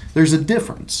games. There's a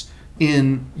difference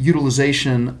in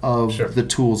utilization of Sure. the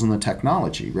tools and the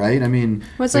technology, right? I mean,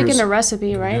 Well, it's like in there's- a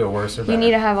recipe, right? do it worse or You better.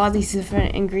 need to have all these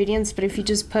different ingredients, but if you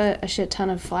just put a shit ton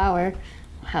of flour,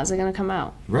 how's it going to come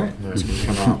out? right. It's gonna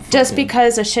come out Just fucking-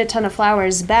 because a shit ton of flour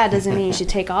is bad doesn't mean you should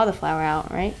take all the flour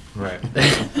out, right? Right.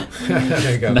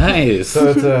 There you go. Nice. So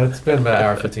it's been about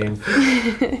hour 15.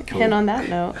 And on that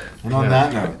note, And on Yeah.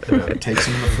 that note, take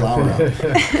some of the flour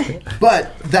out.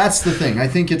 But that's the thing. I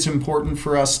think it's important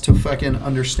for us to fucking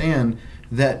understand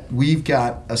that we've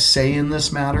got a say in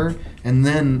this matter, and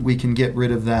then we can get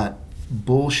rid of that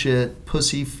bullshit,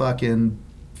 pussy fucking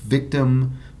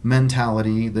victim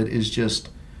mentality that is just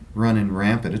running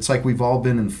rampant. It's like we've all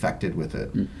been infected with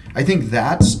it. I think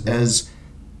that's as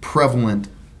prevalent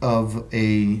of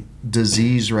a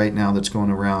disease right now that's going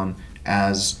around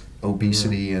as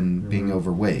obesity and being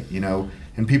overweight,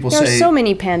 And people there say are so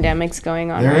many pandemics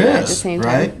going on there right now at is, the same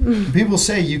right? time. People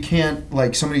say you can't,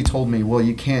 like somebody told me, well,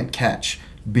 you can't catch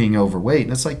being overweight.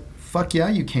 And it's like, fuck yeah,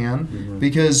 you can,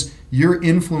 because you're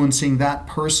influencing that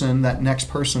person, that next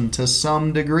person to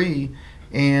some degree,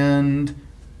 and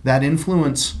that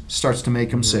influence starts to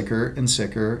make them sicker and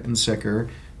sicker and sicker.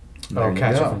 There Oh, you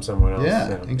catch it go. from someone else.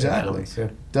 Yeah, exactly. Yeah.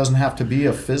 Doesn't have to be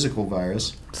a physical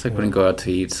virus. It's like when you go out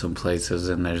to eat some places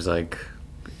and there's like,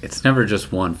 it's never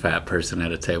just one fat person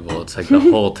at a table. It's like the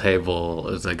whole table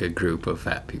is like a group of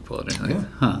fat people. And you're like, Yeah.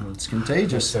 huh, It's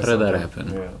contagious. how did that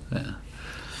happen? Yeah. Yeah.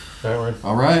 Right, word.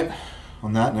 All right.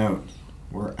 On that note,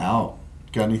 we're out.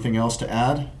 Got anything else to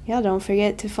add? Yeah, don't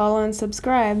forget to follow and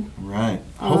subscribe. Right.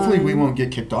 Hopefully we won't get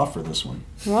kicked off for this one.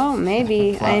 Well,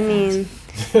 maybe. I mean,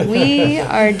 we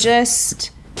are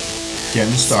just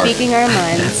Getting started. speaking our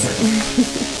minds.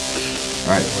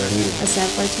 All right. A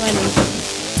Sample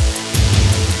 20.